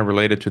 because it's kind of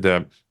related to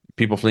the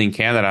people fleeing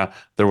Canada.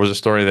 There was a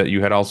story that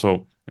you had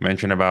also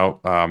mentioned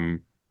about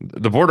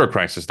the border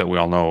crisis that we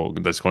all know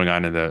that's going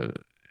on in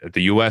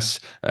the U.S.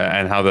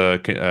 And how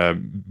the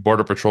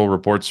Border Patrol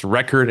reports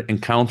record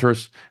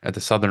encounters at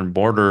the southern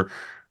border.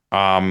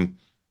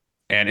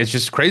 And it's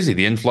just crazy,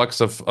 the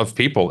influx of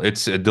people.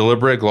 It's a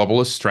deliberate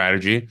globalist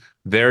strategy.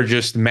 They're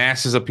just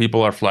masses of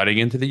people are flooding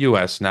into the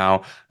U.S.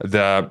 now.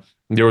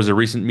 There was a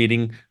recent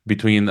meeting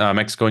between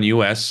Mexico and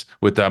U.S.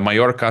 with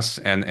Mayorkas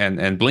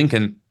and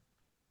Blinken.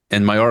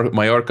 And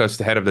Mayorkas,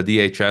 the head of the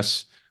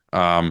DHS,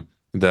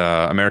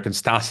 the American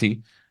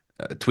Stasi,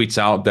 tweets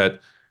out that,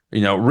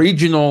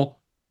 regional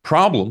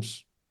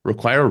problems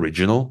require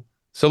regional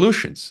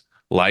solutions,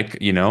 like,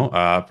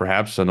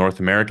 perhaps a North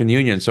American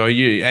Union. So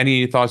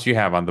any thoughts you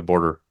have on the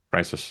border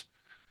crisis?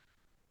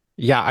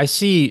 Yeah, I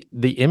see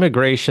the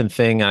immigration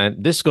thing.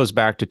 This goes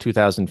back to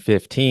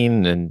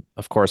 2015 and,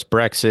 of course,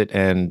 Brexit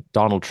and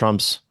Donald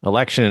Trump's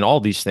election and all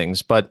these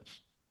things. But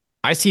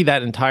I see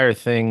that entire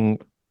thing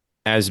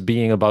as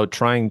being about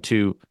trying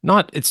to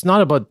it's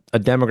not about a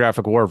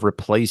demographic war of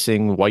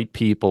replacing white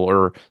people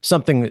or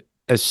something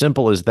as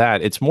simple as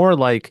that. It's more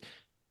like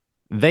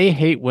they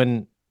hate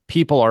when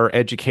people are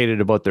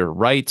educated about their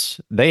rights.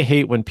 They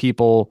hate when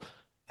people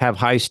have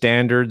high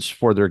standards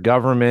for their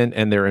government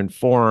and they're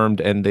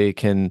informed and they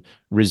can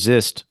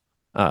resist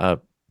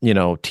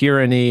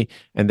tyranny,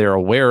 and they're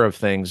aware of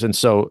things. And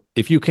so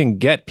if you can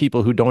get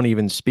people who don't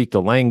even speak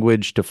the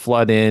language to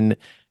flood in,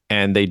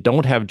 and they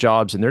don't have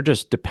jobs, and they're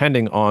just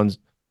depending on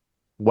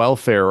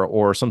welfare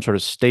or some sort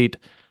of state,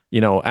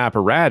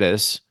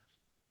 apparatus,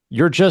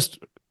 you're just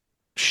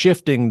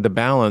shifting the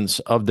balance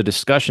of the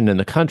discussion in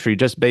the country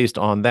just based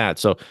on that.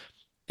 So,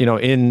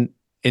 in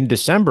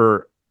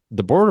December,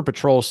 the Border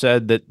Patrol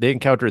said that they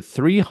encountered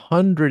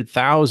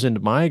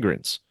 300,000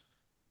 migrants.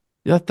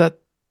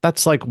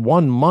 That's like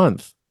 1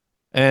 month,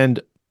 and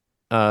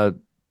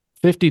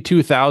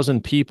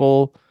 52,000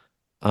 people.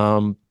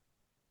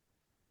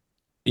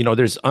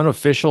 There's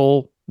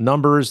unofficial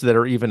numbers that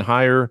are even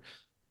higher.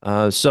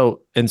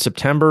 So in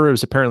September, it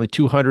was apparently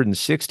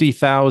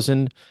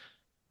 260,000.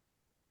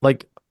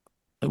 Like,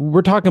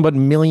 we're talking about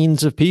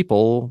millions of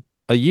people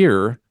a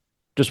year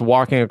just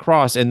walking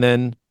across. And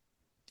then,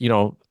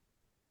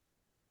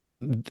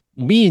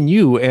 me and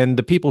you and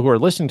the people who are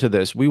listening to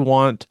this,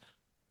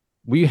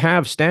 we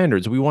have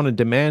standards. We want to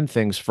demand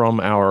things from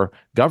our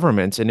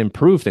governments and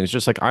improve things.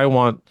 Just like I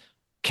want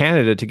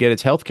Canada to get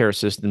its healthcare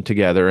system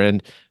together.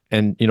 And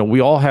we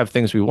all have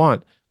things we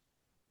want.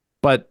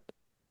 But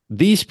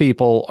these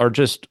people are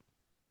just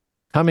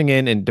coming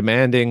in and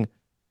demanding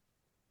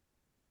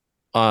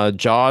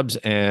jobs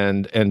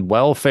and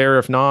welfare,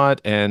 if not.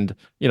 And,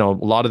 a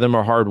lot of them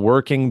are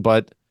hardworking,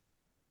 but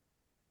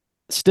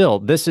still,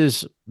 this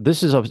is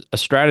a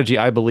strategy,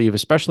 I believe,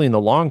 especially in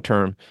the long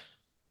term,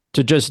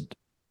 to just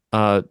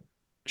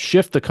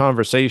shift the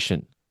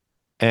conversation.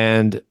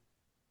 And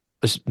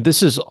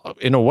this is,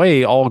 in a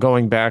way, all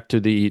going back to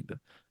the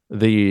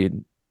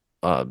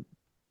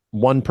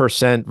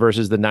 1%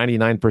 versus the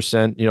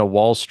 99%,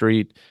 Wall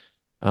Street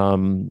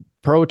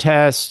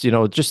protests,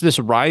 just this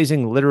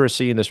rising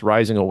literacy and this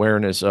rising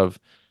awareness of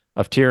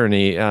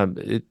tyranny.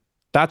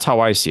 That's how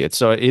I see it.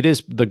 So it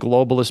is the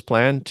globalist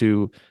plan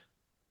to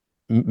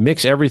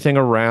mix everything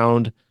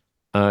around,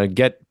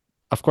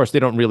 of course, they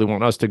don't really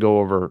want us to go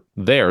over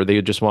there.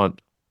 They just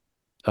want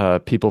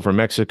people from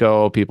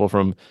Mexico, people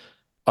from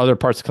other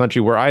parts of the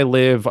country where I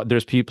live.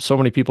 There's so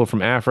many people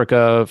from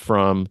Africa,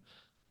 from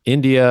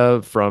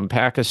India, from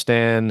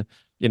Pakistan,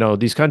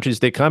 these countries,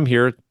 they come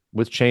here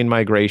with chain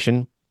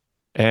migration,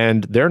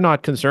 and they're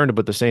not concerned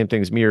about the same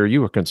things me or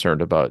you are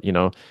concerned about,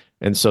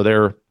 and so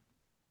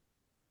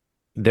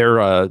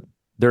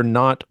they're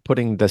not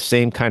putting the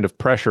same kind of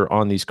pressure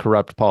on these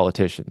corrupt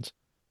politicians.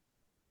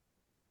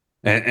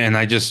 And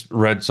I just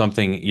read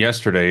something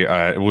yesterday.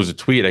 It was a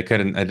tweet. I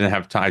didn't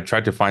have time. I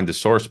tried to find the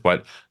source,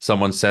 but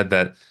someone said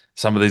that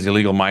some of these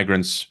illegal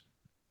migrants,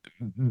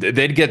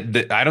 they'd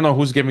get, I don't know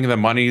who's giving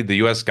them money, the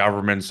U.S.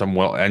 government, they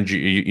will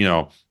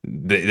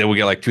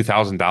get like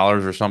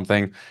 $2,000 or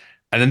something.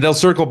 And then they'll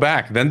circle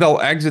back. Then they'll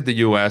exit the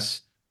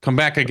U.S., come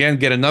back again,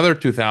 get another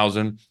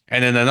 $2,000,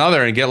 and then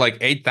another, and get like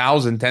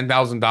 $8,000,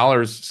 $10,000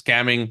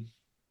 scamming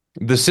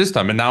the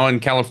system. And now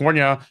in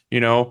California,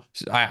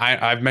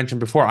 I've mentioned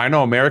before, I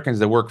know Americans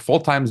that work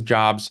full-time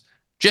jobs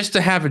just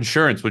to have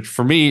insurance, which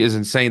for me is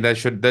insane.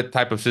 That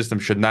type of system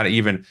should not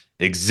even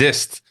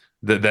exist.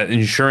 That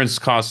insurance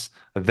costs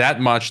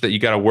that much that you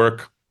got to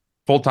work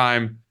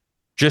full-time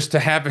just to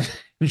have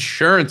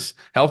insurance,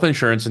 health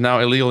insurance. And now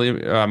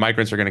illegal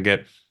migrants are going to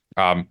get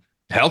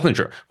health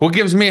insurance. Who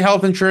gives me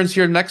health insurance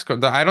here in Mexico?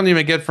 I don't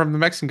even get from the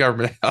Mexican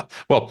government.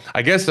 Well,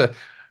 I guess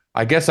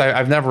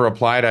I've never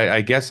applied.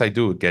 I guess I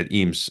do get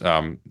EAMS,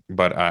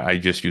 but I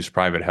just use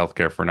private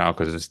healthcare for now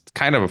because it's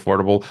kind of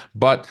affordable.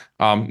 But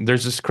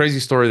there's this crazy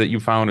story that you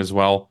found as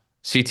well.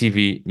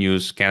 CTV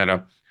News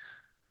Canada.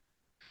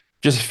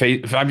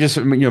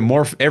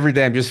 More every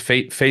day. I'm just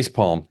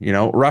facepalm.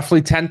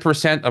 Roughly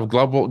 10% of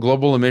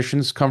global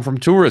emissions come from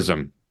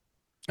tourism.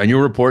 A new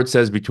report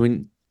says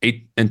between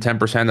 8 and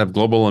 10% of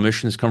global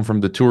emissions come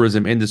from the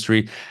tourism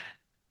industry,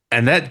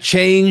 and that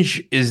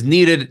change is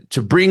needed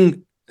to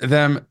bring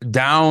them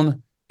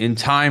down in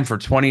time for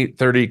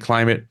 2030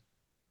 climate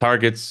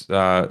targets.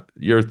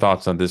 Your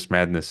thoughts on this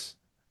madness?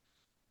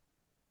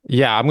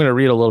 Yeah, I'm going to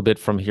read a little bit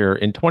from here.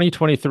 In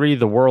 2023,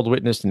 the world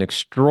witnessed an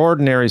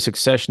extraordinary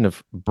succession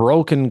of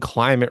broken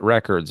climate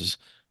records,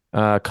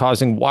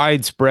 causing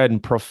widespread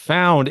and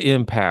profound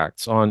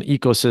impacts on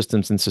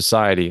ecosystems and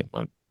society.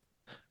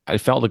 I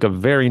felt like a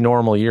very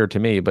normal year to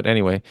me, but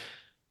anyway,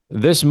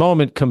 this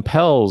moment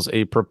compels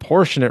a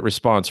proportionate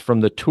response from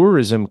the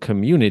tourism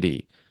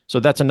community. So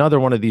that's another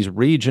one of these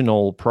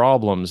regional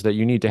problems that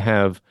you need to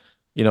have,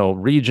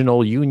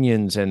 regional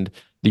unions and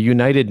the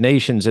United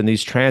Nations and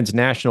these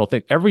transnational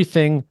things.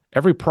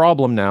 Every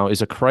problem now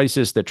is a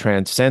crisis that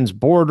transcends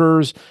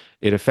borders.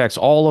 It affects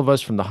all of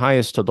us from the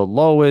highest to the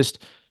lowest,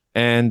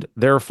 and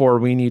therefore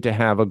we need to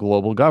have a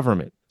global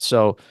government.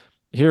 So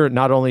here,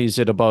 not only is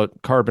it about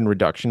carbon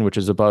reduction, which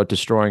is about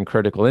destroying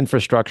critical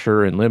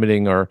infrastructure and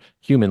limiting our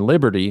human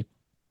liberty,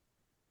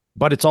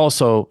 but it's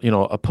also,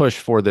 a push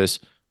for this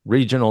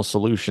regional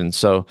solution.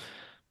 So,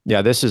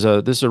 yeah, this is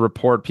a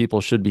report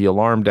people should be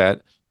alarmed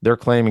at. They're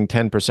claiming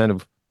 10%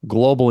 of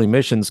global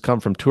emissions come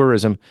from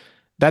tourism.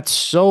 That's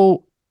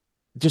so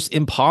just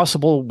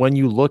impossible when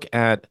you look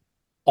at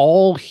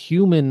all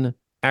human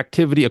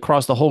activity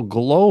across the whole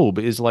globe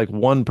is like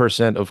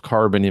 1% of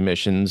carbon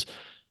emissions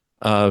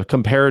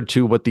compared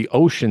to what the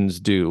oceans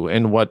do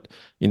and what,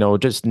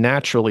 just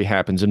naturally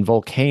happens in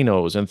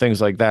volcanoes and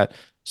things like that.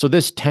 So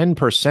this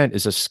 10%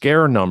 is a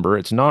scare number.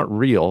 It's not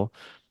real.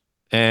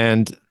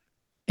 And,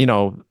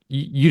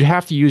 you'd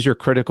have to use your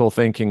critical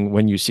thinking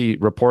when you see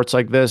reports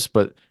like this,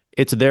 but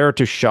it's there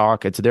to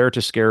shock, it's there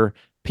to scare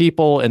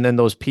people. And then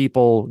those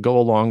people go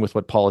along with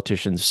what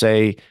politicians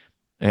say.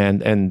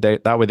 And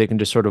that way they can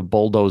just sort of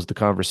bulldoze the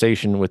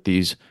conversation with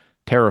these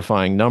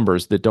terrifying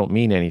numbers that don't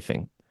mean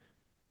anything.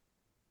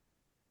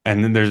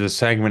 And then there's a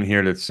segment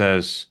here that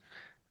says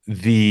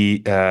the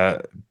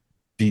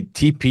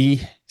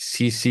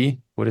TPCC,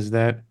 what is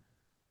that?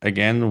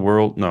 Again,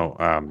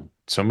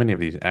 so many of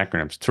these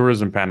acronyms,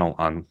 Tourism Panel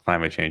on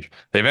Climate Change.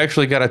 They've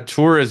actually got a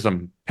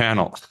tourism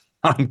panel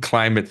on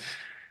climate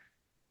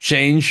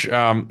change,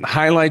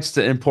 highlights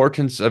the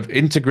importance of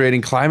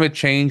integrating climate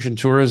change and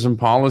tourism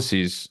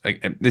policies.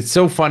 It's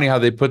so funny how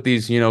they put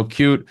these,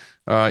 cute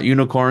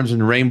unicorns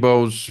and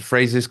rainbows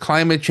phrases.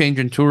 Climate change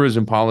and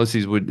tourism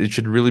policies it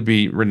should really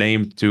be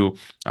renamed to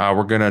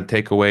we're going to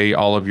take away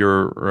all of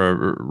your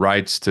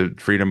rights to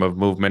freedom of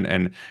movement,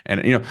 and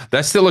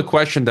that's still a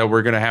question that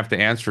we're going to have to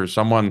answer.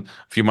 Someone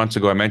a few months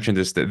ago, I mentioned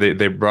this,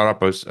 they brought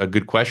up a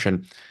good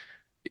question.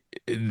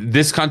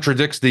 This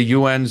contradicts the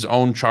UN's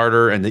own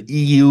charter and the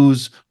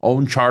EU's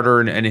own charter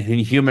and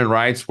human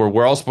rights, where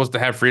we're all supposed to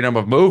have freedom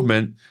of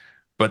movement.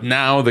 But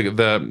now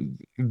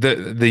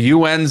the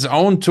UN's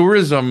own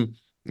tourism,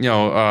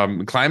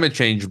 climate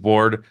change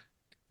board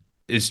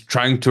is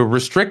trying to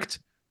restrict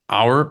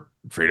our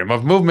freedom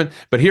of movement.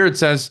 But here it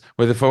says,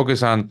 with a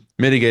focus on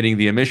mitigating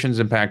the emissions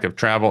impact of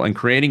travel and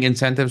creating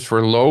incentives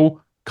for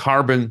low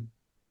carbon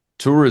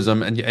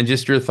tourism. And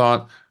just your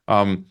thought,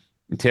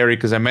 Terry,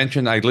 because I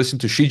mentioned I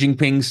listened to Xi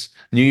Jinping's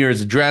New Year's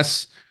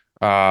address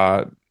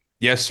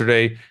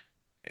yesterday,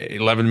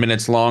 11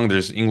 minutes long.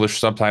 There's English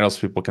subtitles,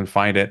 people can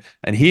find it.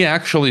 And he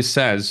actually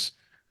says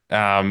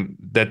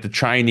that the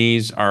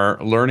Chinese are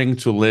learning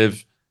to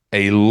live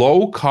a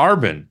low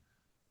carbon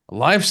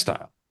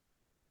lifestyle.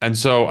 And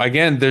so,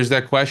 again, there's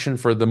that question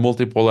for the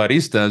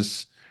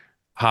multipolaristas,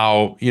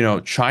 how,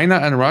 China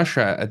and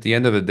Russia at the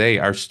end of the day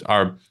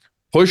are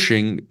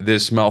pushing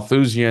this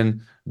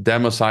Malthusian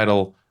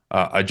democidal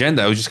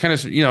agenda. It was just kind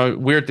of,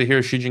 weird to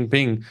hear Xi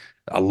Jinping,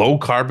 a low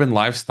carbon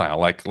lifestyle.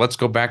 Like, let's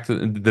go back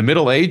to the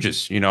Middle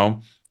Ages,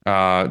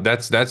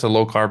 that's a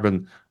low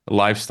carbon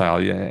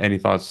lifestyle. Yeah. Any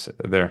thoughts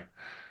there?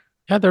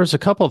 Yeah, there's a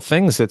couple of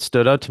things that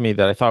stood out to me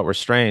that I thought were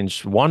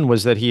strange. One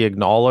was that he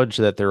acknowledged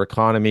that their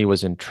economy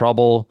was in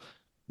trouble.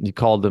 He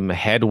called them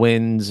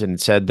headwinds and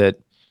said that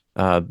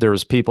there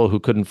was people who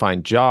couldn't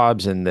find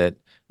jobs and that,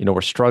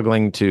 were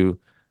struggling to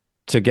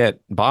get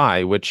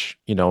by, which,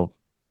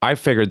 I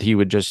figured he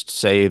would just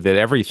say that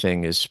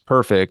everything is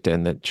perfect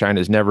and that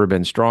China's never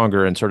been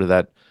stronger, and sort of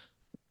that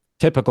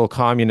typical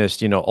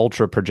communist,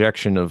 ultra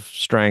projection of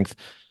strength.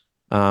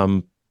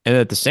 And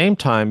at the same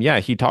time, yeah,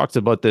 he talked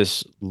about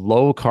this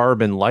low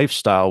carbon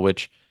lifestyle,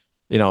 which,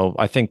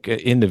 I think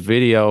in the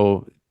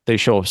video they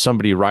show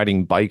somebody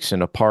riding bikes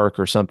in a park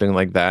or something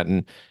like that.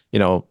 And,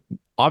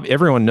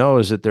 everyone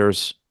knows that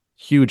there's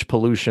huge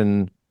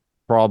pollution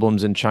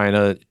problems in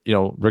China,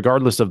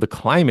 regardless of the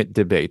climate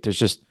debate. There's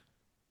just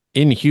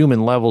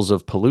inhuman levels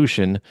of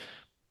pollution.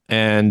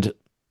 And,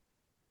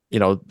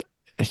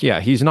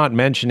 yeah, he's not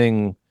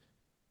mentioning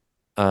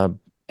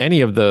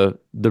any of the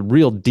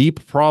real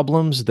deep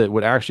problems that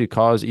would actually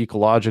cause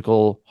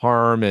ecological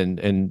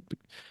harm.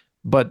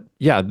 But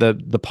yeah,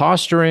 the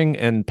posturing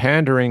and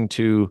pandering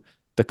to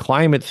the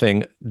climate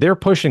thing, they're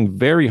pushing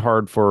very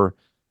hard for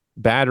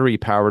battery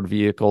powered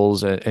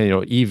vehicles and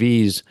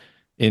EVs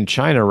in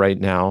China right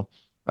now.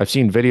 I've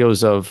seen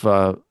videos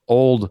of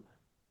old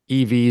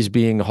EVs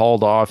being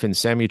hauled off in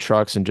semi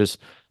trucks and just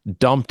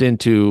dumped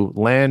into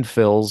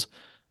landfills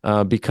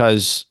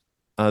because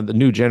the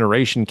new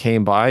generation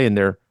came by and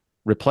they're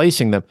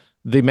replacing them.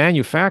 The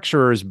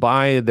manufacturers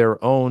buy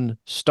their own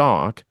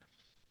stock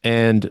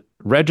and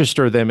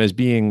register them as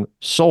being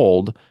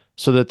sold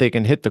so that they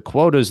can hit the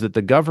quotas that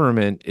the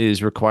government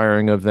is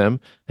requiring of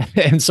them.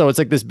 And so it's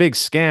like this big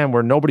scam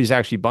where nobody's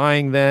actually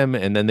buying them,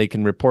 and then they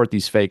can report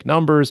these fake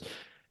numbers.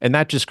 And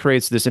that just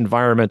creates this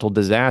environmental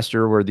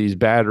disaster where these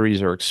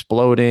batteries are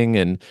exploding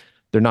and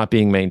they're not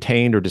being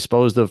maintained or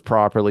disposed of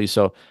properly.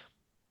 So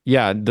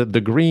yeah,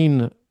 the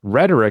green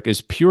rhetoric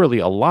is purely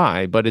a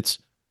lie, but it's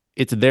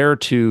there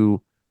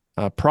to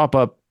prop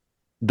up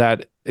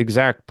that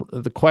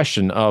the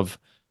question of,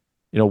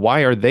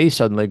 why are they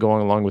suddenly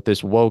going along with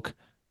this woke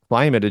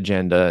climate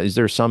agenda? Is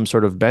there some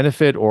sort of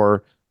benefit,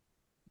 or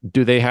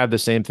do they have the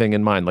same thing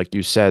in mind? Like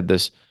you said,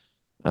 it's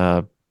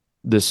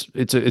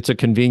a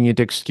convenient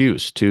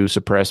excuse to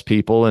suppress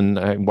people.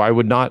 And why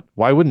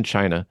wouldn't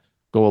China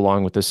go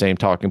along with the same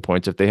talking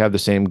points if they have the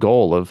same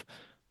goal of,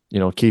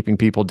 keeping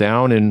people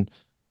down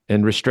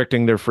and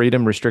restricting their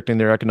freedom, restricting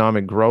their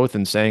economic growth,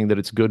 and saying that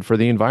it's good for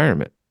the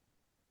environment?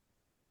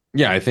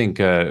 Yeah, I think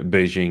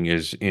Beijing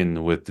is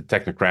in with the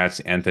technocrats.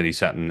 Anthony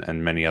Sutton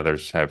and many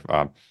others have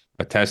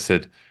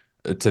attested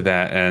to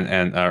that.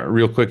 And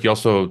real quick, you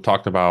also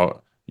talked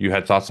about you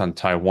had thoughts on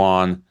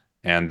Taiwan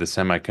and the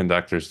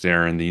semiconductors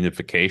there and the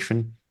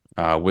unification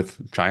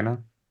with China.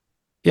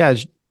 Yeah,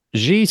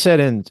 Xi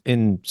said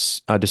in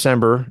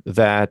December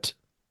that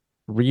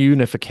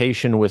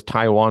reunification with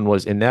Taiwan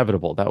was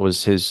inevitable. That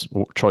was his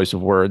choice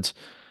of words.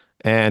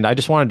 And I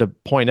just wanted to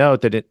point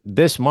out that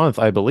this month,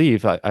 I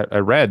believe, I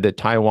read that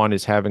Taiwan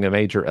is having a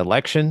major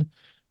election.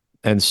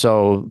 And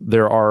so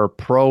there are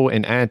pro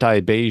and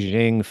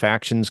anti-Beijing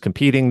factions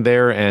competing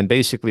there. And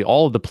basically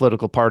all of the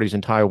political parties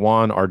in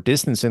Taiwan are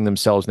distancing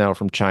themselves now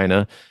from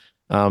China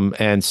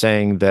and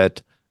saying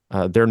that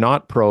they're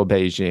not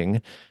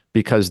pro-Beijing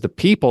because the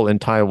people in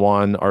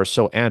Taiwan are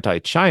so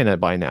anti-China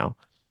by now.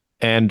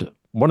 And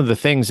one of the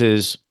things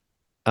is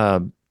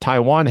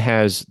Taiwan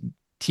has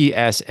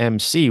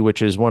TSMC,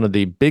 which is one of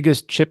the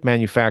biggest chip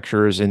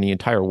manufacturers in the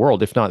entire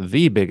world, if not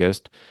the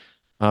biggest.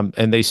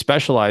 And they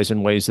specialize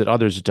in ways that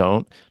others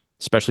don't,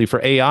 especially for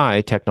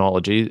AI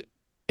technology,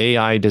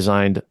 AI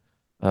designed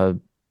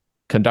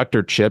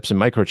conductor chips and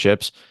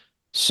microchips.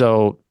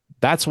 So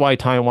that's why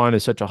Taiwan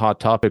is such a hot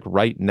topic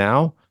right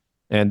now.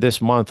 And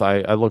this month,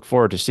 I look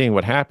forward to seeing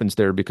what happens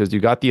there because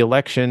you got the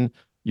election,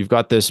 you've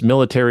got this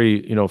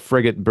military,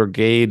 frigate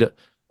brigade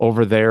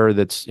over there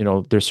that's,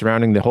 they're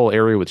surrounding the whole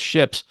area with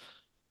ships.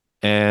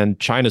 And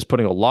China's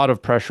putting a lot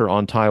of pressure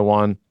on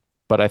Taiwan.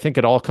 But I think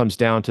it all comes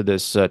down to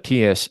this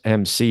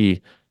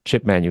TSMC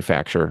chip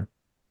manufacturer.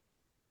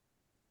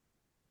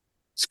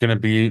 It's going to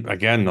be,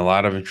 again, a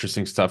lot of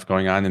interesting stuff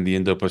going on in the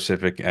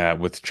Indo-Pacific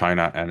with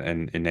China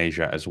and in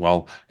Asia as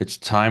well. It's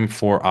time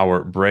for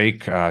our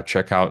break.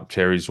 Check out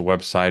Terry's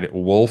website,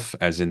 Wolfe,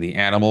 as in the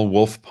animal,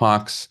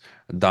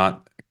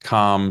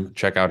 wolfepox.com.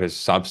 Check out his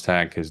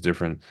Substack, his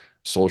different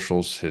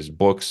socials, his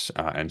books,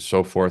 and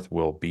so forth.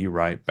 We'll be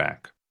right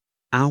back.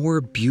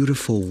 Our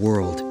beautiful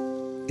world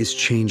is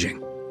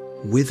changing,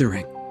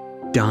 withering,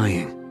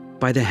 dying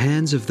by the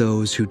hands of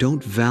those who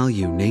don't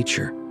value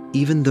nature,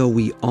 even though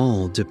we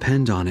all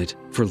depend on it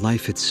for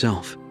life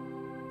itself.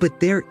 But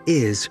there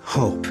is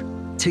hope.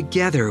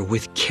 Together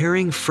with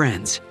caring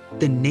friends,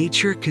 the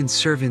Nature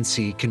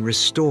Conservancy can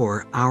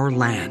restore our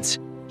lands,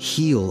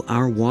 heal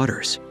our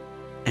waters,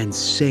 and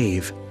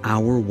save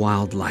our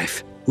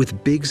wildlife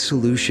with big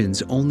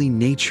solutions only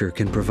nature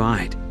can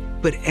provide.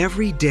 But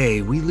every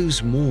day we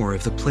lose more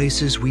of the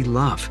places we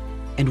love,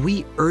 and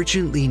we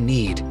urgently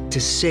need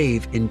to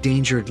save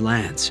endangered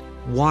lands,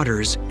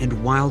 waters,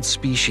 and wild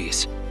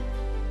species.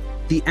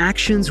 The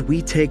actions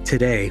we take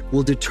today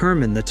will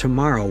determine the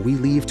tomorrow we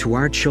leave to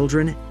our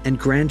children and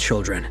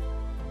grandchildren.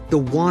 The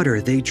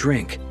water they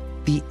drink,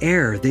 the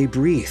air they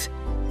breathe,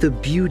 the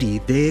beauty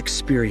they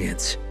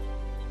experience.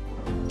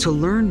 To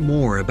learn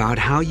more about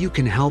how you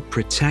can help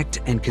protect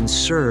and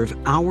conserve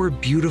our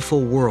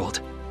beautiful world,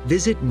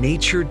 visit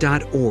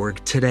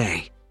nature.org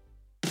today.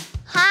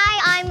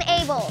 Hi, I'm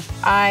Abel.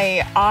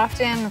 I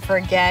often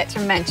forget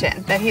to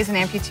mention that he's an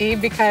amputee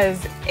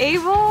because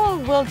Abel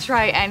will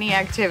try any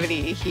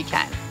activity he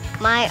can.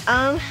 My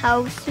arm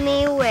helps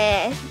me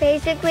with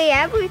basically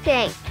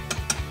everything.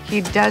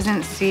 He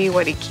doesn't see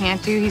what he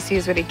can't do, he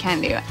sees what he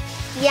can do.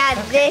 Yeah,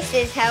 this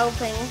is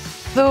helping.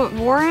 The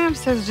War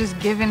Amps has just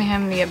given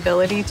him the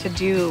ability to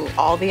do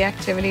all the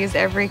activities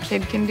every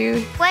kid can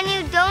do. When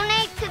you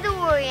donate to the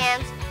War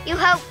Amps, you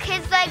help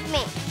kids like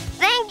me.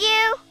 Thank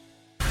you.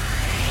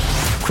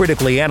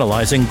 Critically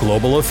analyzing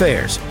global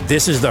affairs.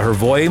 This is the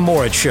Hrvoje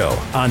Morić Show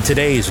on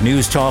today's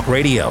News Talk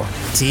Radio,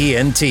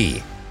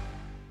 TNT.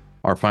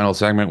 Our final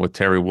segment with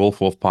Terry Wolfe,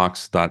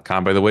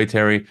 wolfepox.com. By the way,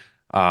 Terry,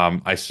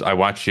 I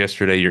watched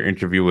yesterday your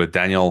interview with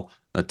Daniel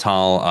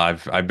Natal.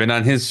 I've been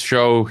on his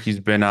show. He's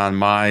been on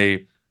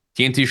my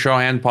TNT show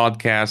and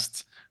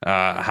podcast.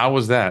 How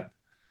was that?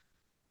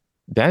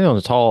 Daniel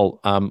Natal,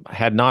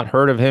 had not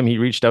heard of him. He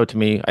reached out to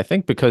me, I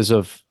think, because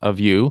of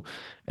you,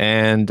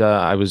 and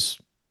I was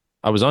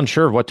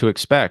unsure of what to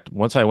expect.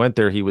 Once I went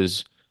there, he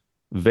was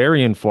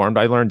very informed.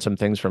 I learned some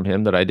things from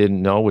him that I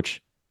didn't know,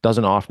 which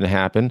doesn't often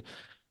happen.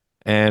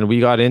 And we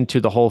got into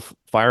the whole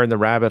fire in the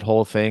rabbit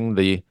hole thing,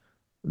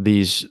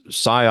 these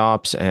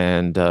psyops,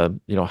 and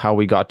how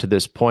we got to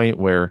this point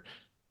where,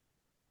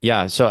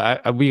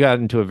 so we got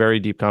into a very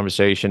deep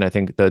conversation. I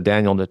think the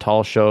Daniel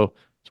Natal show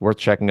is worth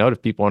checking out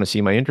if people want to see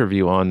my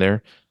interview on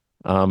there.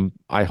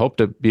 I hope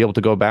to be able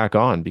to go back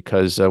on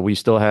because we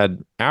still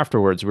had,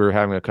 afterwards, we were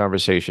having a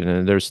conversation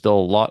and there's still a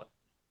lot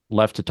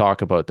left to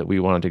talk about that we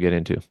wanted to get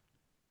into.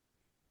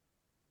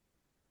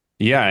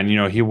 Yeah,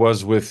 and he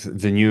was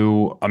with the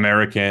New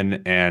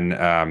American, and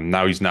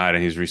now he's not,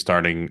 and he's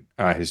restarting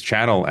his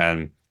channel,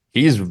 and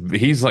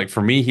he's like,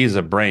 for me, he's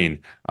a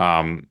brain.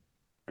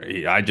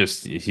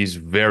 He's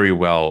very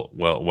well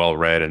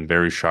read and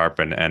very sharp,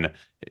 and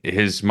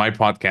my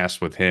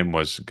podcast with him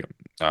was,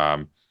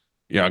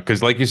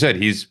 because like you said,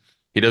 he's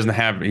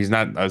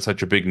not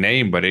such a big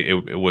name, but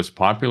it was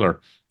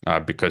popular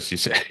because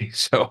he's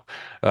so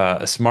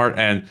smart,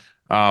 and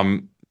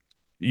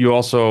you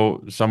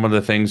also, some of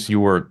the things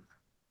you were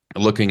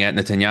looking at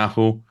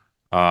Netanyahu,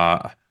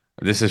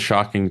 this is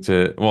shocking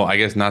I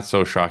guess not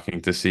so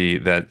shocking to see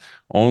that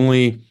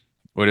only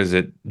what is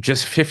it?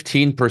 Just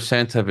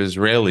 15% of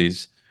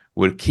Israelis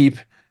would keep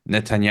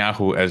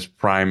Netanyahu as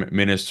prime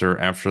minister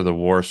after the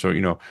war. So,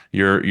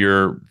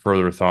 your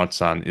further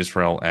thoughts on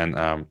Israel and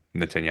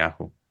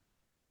Netanyahu.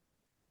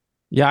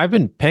 Yeah, I've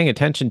been paying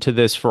attention to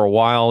this for a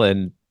while,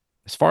 and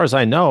as far as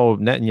I know,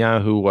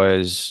 Netanyahu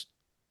was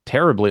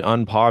terribly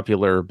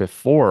unpopular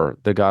before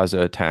the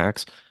Gaza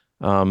attacks.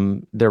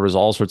 There was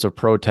all sorts of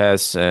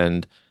protests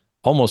and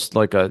almost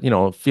like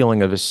a,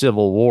 feeling of a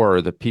civil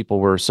war, that people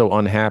were so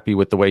unhappy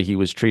with the way he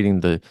was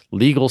treating the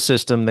legal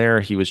system there.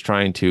 He was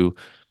trying to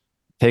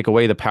take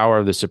away the power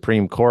of the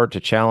Supreme Court to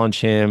challenge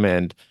him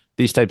and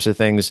these types of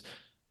things.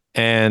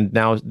 And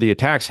now the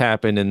attacks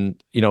happen,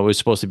 and, it was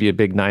supposed to be a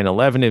big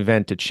 9/11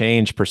 event to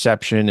change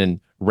perception and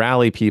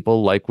rally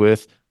people, like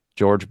with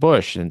George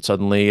Bush. And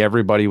suddenly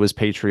everybody was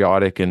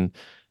patriotic, and,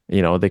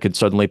 they could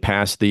suddenly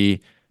pass the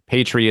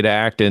Patriot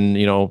Act, and,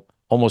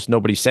 almost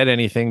nobody said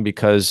anything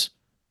because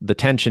the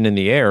tension in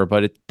the air.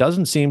 But it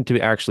doesn't seem to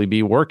actually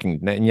be working.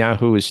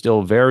 Netanyahu is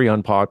still very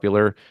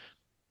unpopular.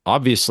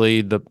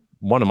 Obviously,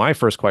 one of my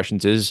first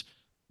questions is,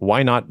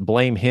 why not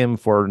blame him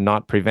for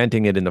not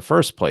preventing it in the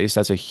first place?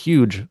 That's a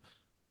huge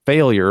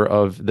failure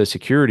of the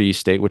security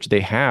state, which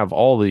they have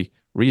all the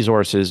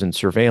resources and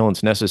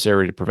surveillance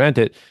necessary to prevent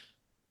it.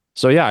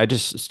 So yeah, it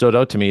just stood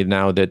out to me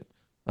now that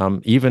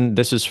even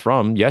this is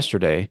from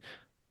yesterday,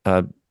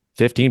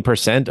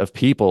 15% of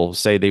people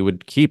say they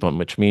would keep him,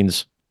 which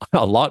means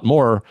a lot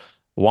more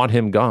want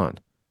him gone.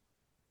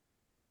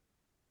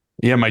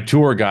 Yeah, my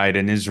tour guide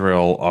in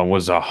Israel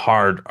was a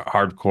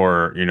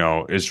hardcore,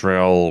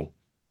 Israel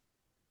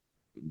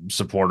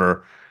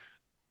supporter.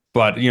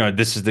 But,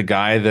 this is the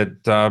guy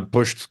that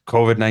pushed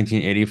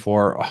COVID-19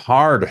 84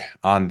 hard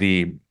on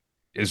the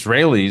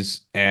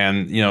Israelis.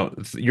 And,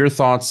 your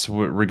thoughts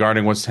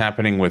regarding what's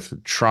happening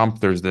with Trump.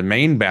 There's the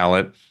main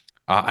ballot.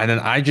 And then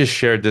I just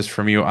shared this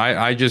from you.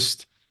 I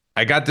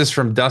got this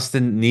from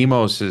Dustin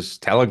Nemos's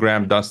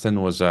Telegram.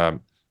 Dustin was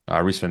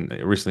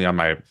recently on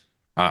my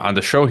on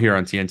the show here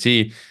on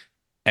TNT.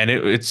 And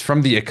it's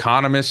from The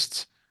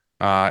Economist.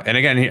 And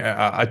again,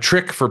 a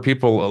trick for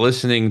people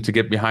listening to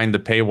get behind the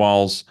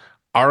paywalls,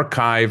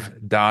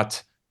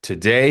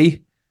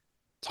 archive.today.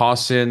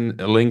 Toss in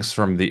links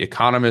from The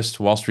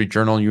Economist, Wall Street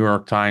Journal, New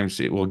York Times.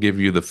 It will give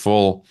you the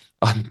full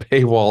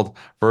unpaywalled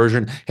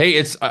version. Hey,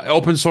 it's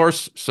open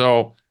source,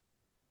 so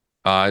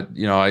I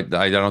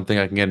don't think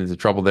I can get into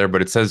trouble there,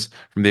 but it says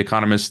from The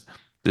Economist,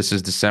 this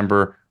is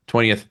December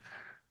 20th.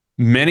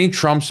 Many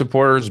Trump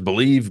supporters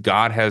believe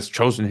God has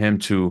chosen him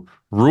to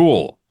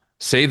rule.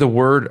 Say the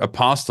word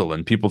apostle,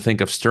 and people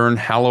think of stern,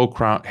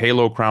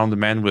 halo-crowned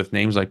men with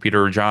names like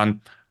Peter or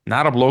John,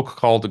 not a bloke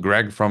called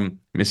Greg from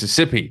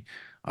Mississippi.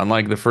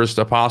 Unlike the first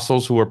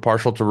apostles who were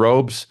partial to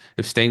robes,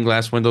 if stained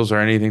glass windows are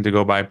anything to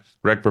go by,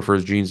 Greg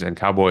prefers jeans and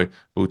cowboy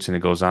boots. And it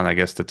goes on, I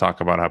guess, to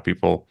talk about how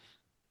people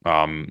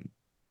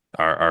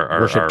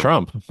worship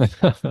Trump,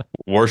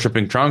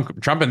 worshiping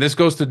Trump. And this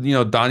goes to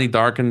Donnie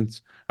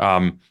Darkin's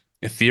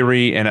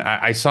theory. And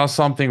I saw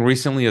something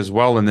recently as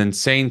well, an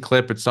insane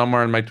clip. It's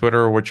somewhere on my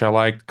Twitter, which I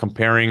liked,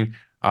 comparing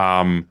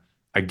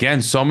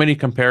again, so many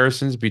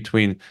comparisons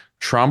between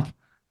Trump.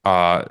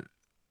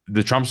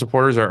 The Trump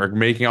supporters are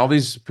making all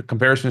these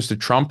comparisons to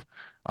Trump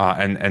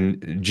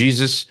and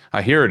Jesus.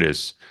 Here it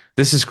is.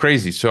 This is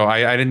crazy. So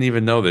I didn't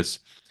even know this.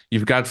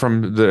 You've got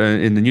in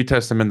the New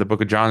Testament, the book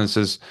of John, it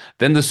says,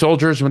 then the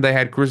soldiers, when they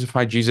had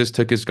crucified Jesus,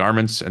 took his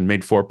garments and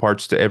made 4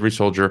 parts, to every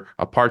soldier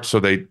a part. So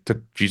they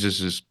took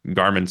Jesus's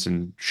garments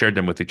and shared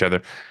them with each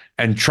other.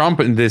 And Trump,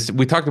 in this,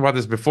 we talked about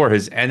this before,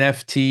 his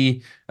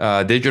NFT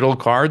digital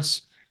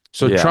cards.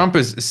 So yeah. Trump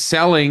is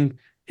selling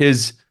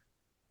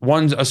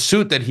a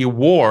suit that he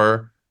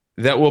wore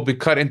that will be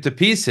cut into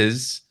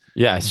pieces.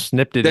 Yeah,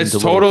 snipped it. That's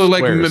into totally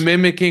like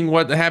mimicking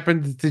what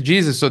happened to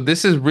Jesus. So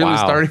this is really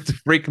starting to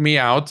freak me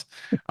out.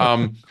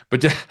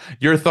 But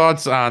your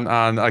thoughts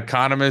on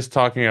economists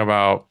talking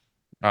about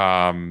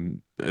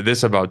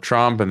this about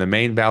Trump and the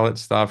main ballot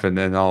stuff, and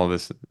then all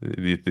of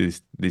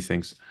these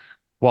things.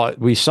 Well,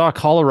 we saw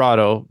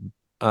Colorado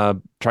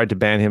tried to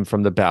ban him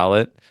from the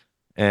ballot,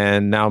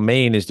 and now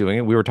Maine is doing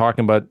it. We were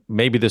talking about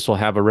maybe this will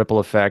have a ripple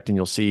effect, and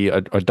you'll see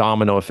a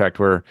domino effect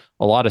where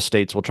a lot of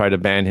states will try to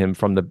ban him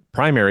from the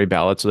primary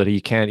ballot so that he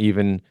can't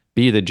even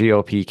be the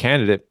GOP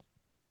candidate.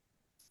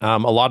 A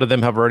lot of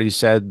them have already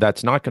said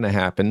that's not going to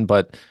happen,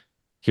 but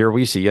here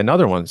we see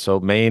another one. So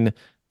Maine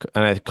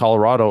and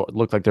Colorado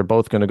look like they're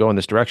both going to go in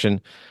this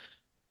direction.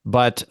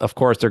 But of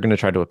course, they're going to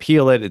try to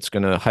appeal it. It's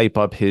going to hype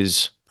up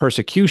his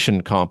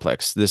persecution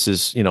complex. This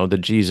is, the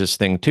Jesus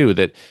thing too,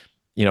 that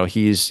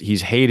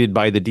he's hated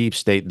by the deep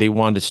state. They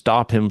wanted to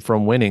stop him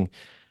from winning.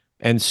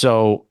 And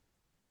so,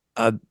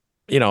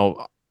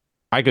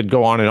 I could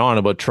go on and on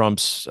about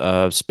Trump's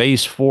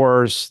Space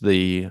Force,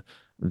 the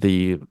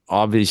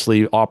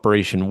obviously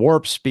Operation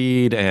Warp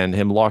Speed, and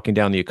him locking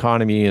down the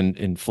economy and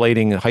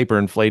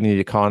hyperinflating the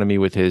economy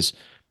with his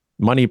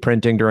money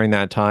printing during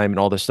that time and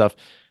all this stuff.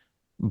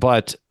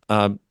 But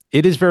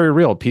it is very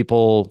real.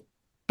 People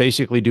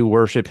basically do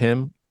worship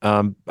him.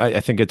 I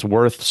think it's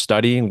worth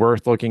studying,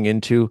 worth looking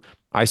into.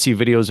 I see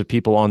videos of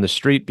people on the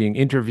street being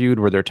interviewed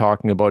where they're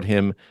talking about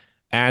him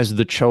as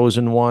the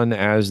chosen one,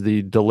 as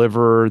the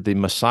deliverer, the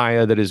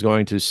Messiah that is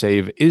going to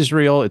save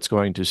Israel. It's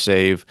going to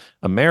save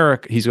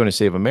America. He's going to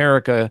save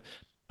America.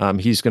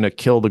 He's going to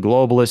kill the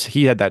globalists.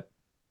 He had that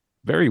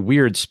very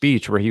weird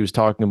speech where he was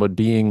talking about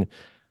being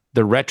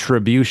the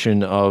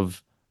retribution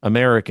of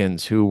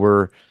Americans who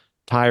were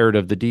tired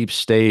of the deep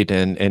state,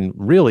 and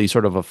really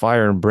sort of a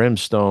fire and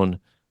brimstone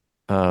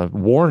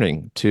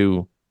warning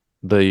to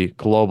the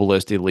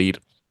globalist elite.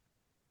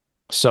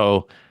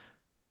 So,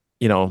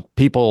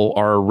 people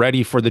are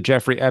ready for the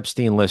Jeffrey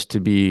Epstein list to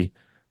be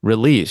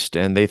released,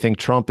 and they think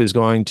Trump is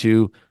going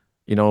to,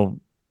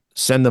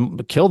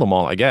 kill them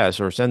all, I guess,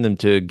 or send them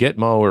to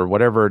Gitmo or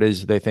whatever it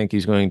is they think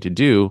he's going to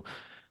do.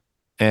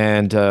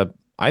 And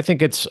I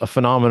think it's a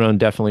phenomenon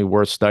definitely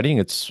worth studying.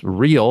 It's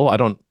real. I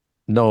don't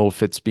know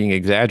if it's being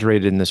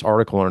exaggerated in this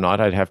article or not.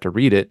 I'd have to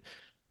read it.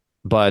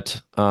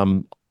 But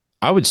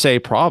I would say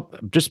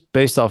just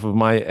based off of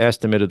my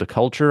estimate of the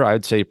culture,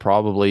 I'd say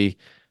probably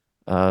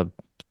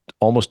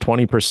almost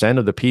 20%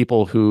 of the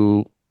people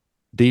who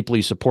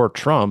deeply support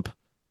Trump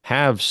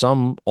have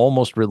some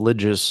almost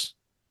religious,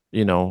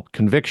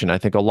 conviction. I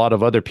think a lot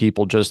of other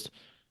people just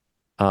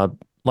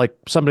like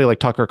somebody like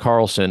Tucker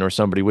Carlson or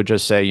somebody would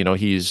just say,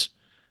 he's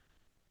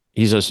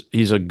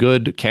a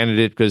good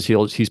candidate because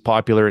he's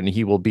popular and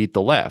he will beat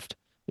the left,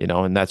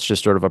 and that's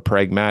just sort of a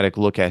pragmatic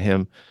look at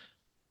him.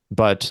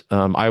 But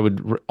I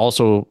would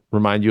also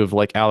remind you of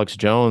like Alex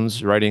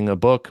Jones writing a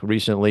book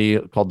recently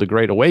called The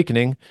Great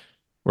Awakening,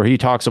 where he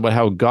talks about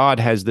how God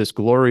has this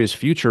glorious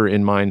future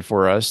in mind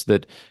for us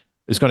that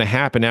is going to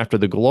happen after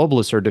the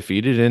globalists are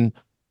defeated. And,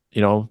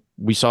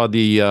 we saw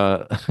the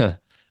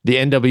the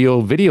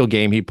NWO video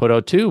game he put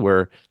out too,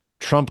 where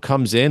Trump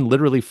comes in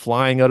literally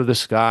flying out of the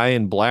sky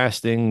and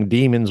blasting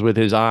demons with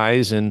his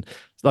eyes. And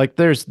like,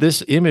 there's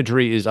this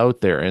imagery is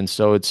out there. And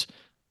so it's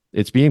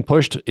being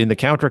pushed in the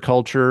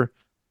counterculture.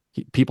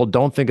 People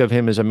don't think of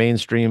him as a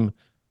mainstream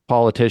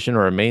politician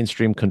or a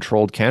mainstream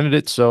controlled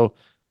candidate. So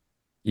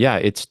yeah,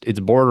 it's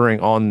bordering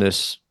on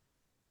this.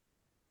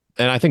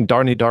 And I think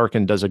Darnie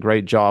Darkin does a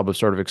great job of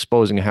sort of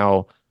exposing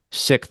how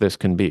sick this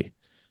can be.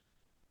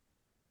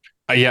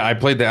 Yeah, I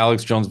played the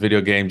Alex Jones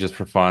video game just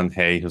for fun.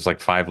 Hey, it was like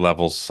 5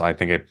 levels. I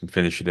think I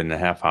finished it in a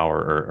half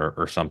hour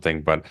or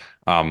something. But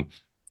and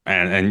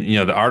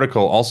the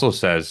article also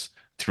says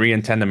 3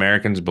 in 10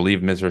 Americans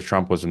believe Mr.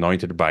 Trump was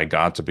anointed by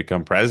God to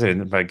become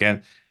president. But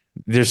again,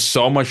 there's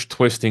so much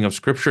twisting of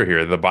scripture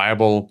here. The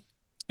Bible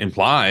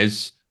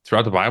implies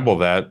throughout the Bible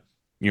that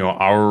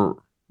our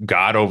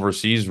God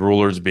oversees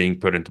rulers being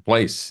put into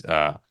place.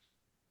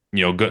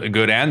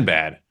 Good and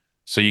bad.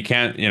 So you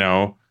can't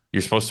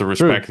you're supposed to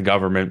respect the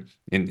government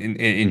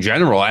in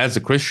general as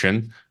a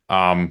Christian,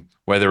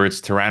 whether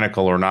it's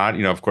tyrannical or not.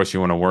 Of course, you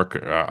want to work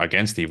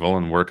against evil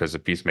and work as a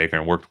peacemaker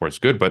and work towards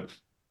good. But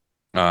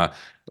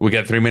we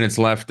got 3 minutes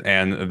left,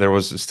 and there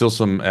was still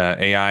some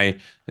AI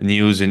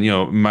news. And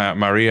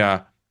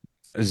Maria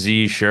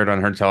Z shared on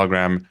her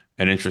Telegram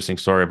an interesting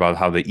story about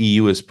how the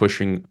EU is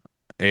pushing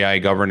AI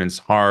governance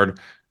hard.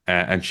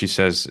 And she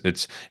says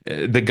it's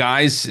the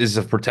guise is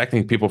of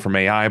protecting people from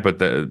AI,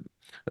 but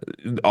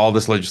all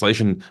this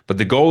legislation, but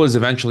the goal is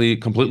eventually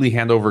completely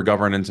hand over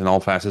governance in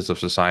all facets of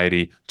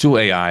society to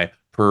AI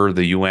per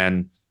the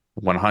UN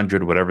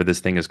 100, whatever this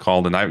thing is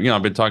called. And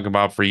I've been talking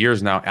about for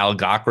years now,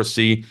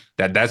 algocracy.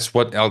 That's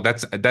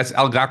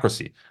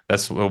algocracy.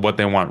 That's what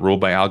they want,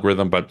 ruled by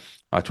algorithm. But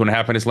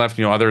 2.5 minutes left.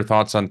 Other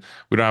thoughts on?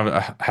 We don't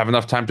have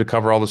enough time to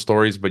cover all the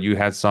stories, but you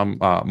had some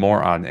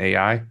more on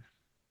AI.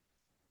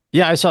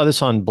 Yeah, I saw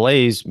this on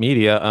Blaze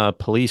Media.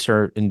 Police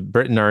in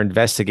Britain are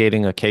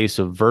investigating a case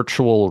of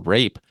virtual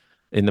rape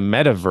in the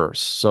metaverse.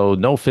 So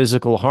no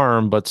physical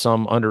harm, but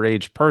some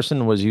underage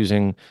person was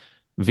using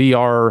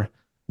VR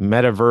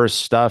metaverse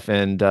stuff,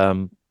 and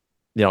a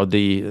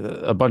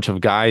bunch of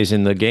guys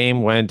in the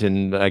game went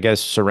and I guess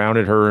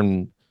surrounded her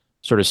and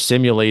sort of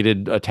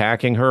simulated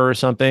attacking her or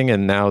something,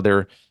 and now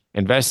they're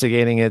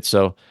investigating it.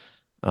 So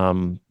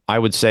I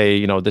would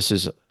say this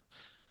is.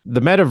 The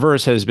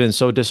metaverse has been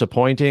so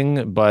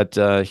disappointing, but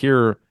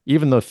here,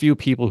 even the few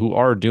people who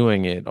are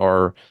doing it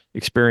are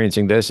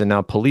experiencing this, and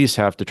now police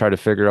have to try to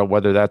figure out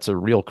whether that's a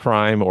real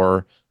crime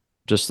or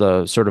just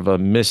a sort of a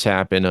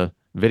mishap in a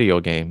video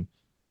game.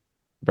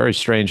 Very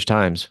strange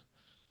times.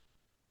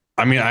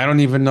 I mean, I don't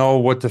even know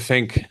what to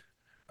think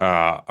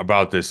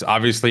about this.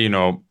 Obviously,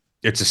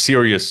 it's a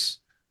serious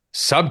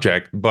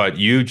subject, but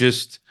you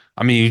just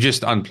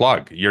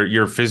unplug.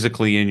 You're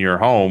physically in your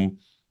home,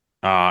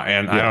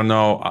 and yeah. I don't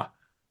know.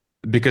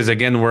 Because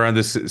again, we're on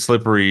this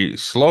slippery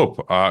slope.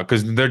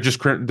 Because they're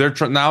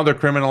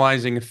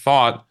criminalizing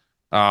thought.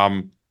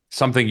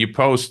 Something you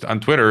post on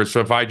Twitter. So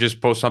if I just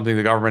post something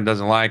the government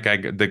doesn't like,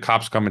 the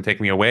cops come and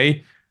take me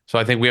away. So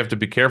I think we have to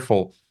be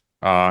careful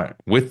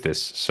with this.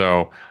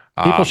 So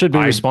people should be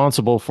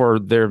responsible for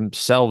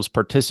themselves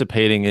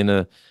participating in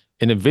a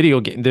video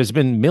game. There's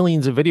been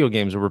millions of video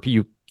games where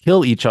you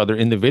kill each other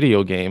in the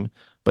video game,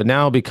 but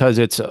now because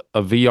it's a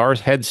VR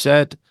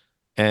headset,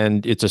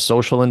 and it's a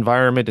social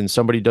environment and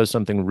somebody does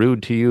something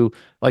rude to you,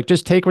 like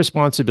just take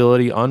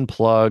responsibility,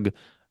 unplug,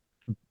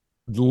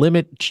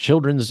 limit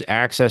children's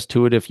access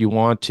to it if you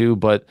want to.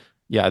 But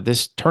yeah,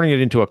 this turning it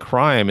into a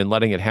crime and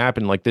letting it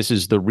happen like this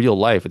is the real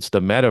life. It's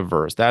the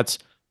metaverse. That's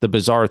the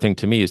bizarre thing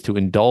to me, is to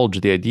indulge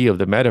the idea of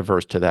the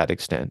metaverse to that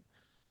extent.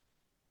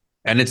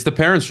 And it's the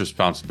parents'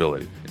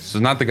 responsibility. This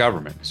is not the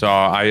government. So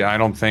I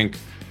don't think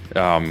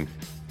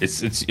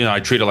it's I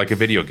treat it like a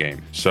video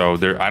game. So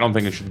I don't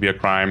think it should be a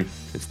crime.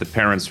 It's the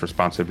parents'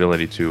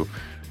 responsibility to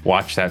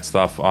watch that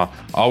stuff.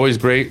 Always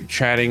great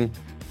chatting,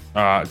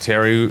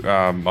 Terry.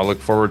 I look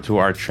forward to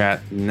our chat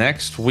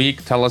next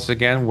week. Tell us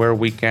again where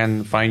we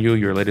can find you,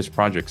 your latest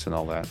projects and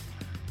all that.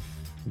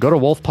 Go to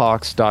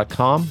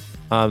wolfpox.com.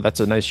 That's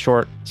a nice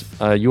short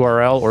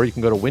URL, or you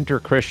can go to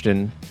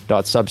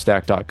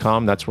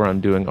winterchristian.substack.com. That's where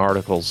I'm doing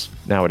articles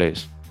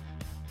nowadays.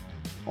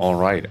 All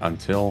right.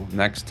 Until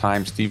next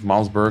time, Steve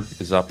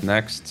Malzberg is up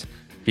next.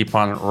 Keep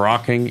on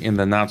rocking in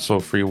the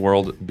not-so-free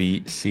world.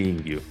 Be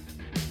seeing you.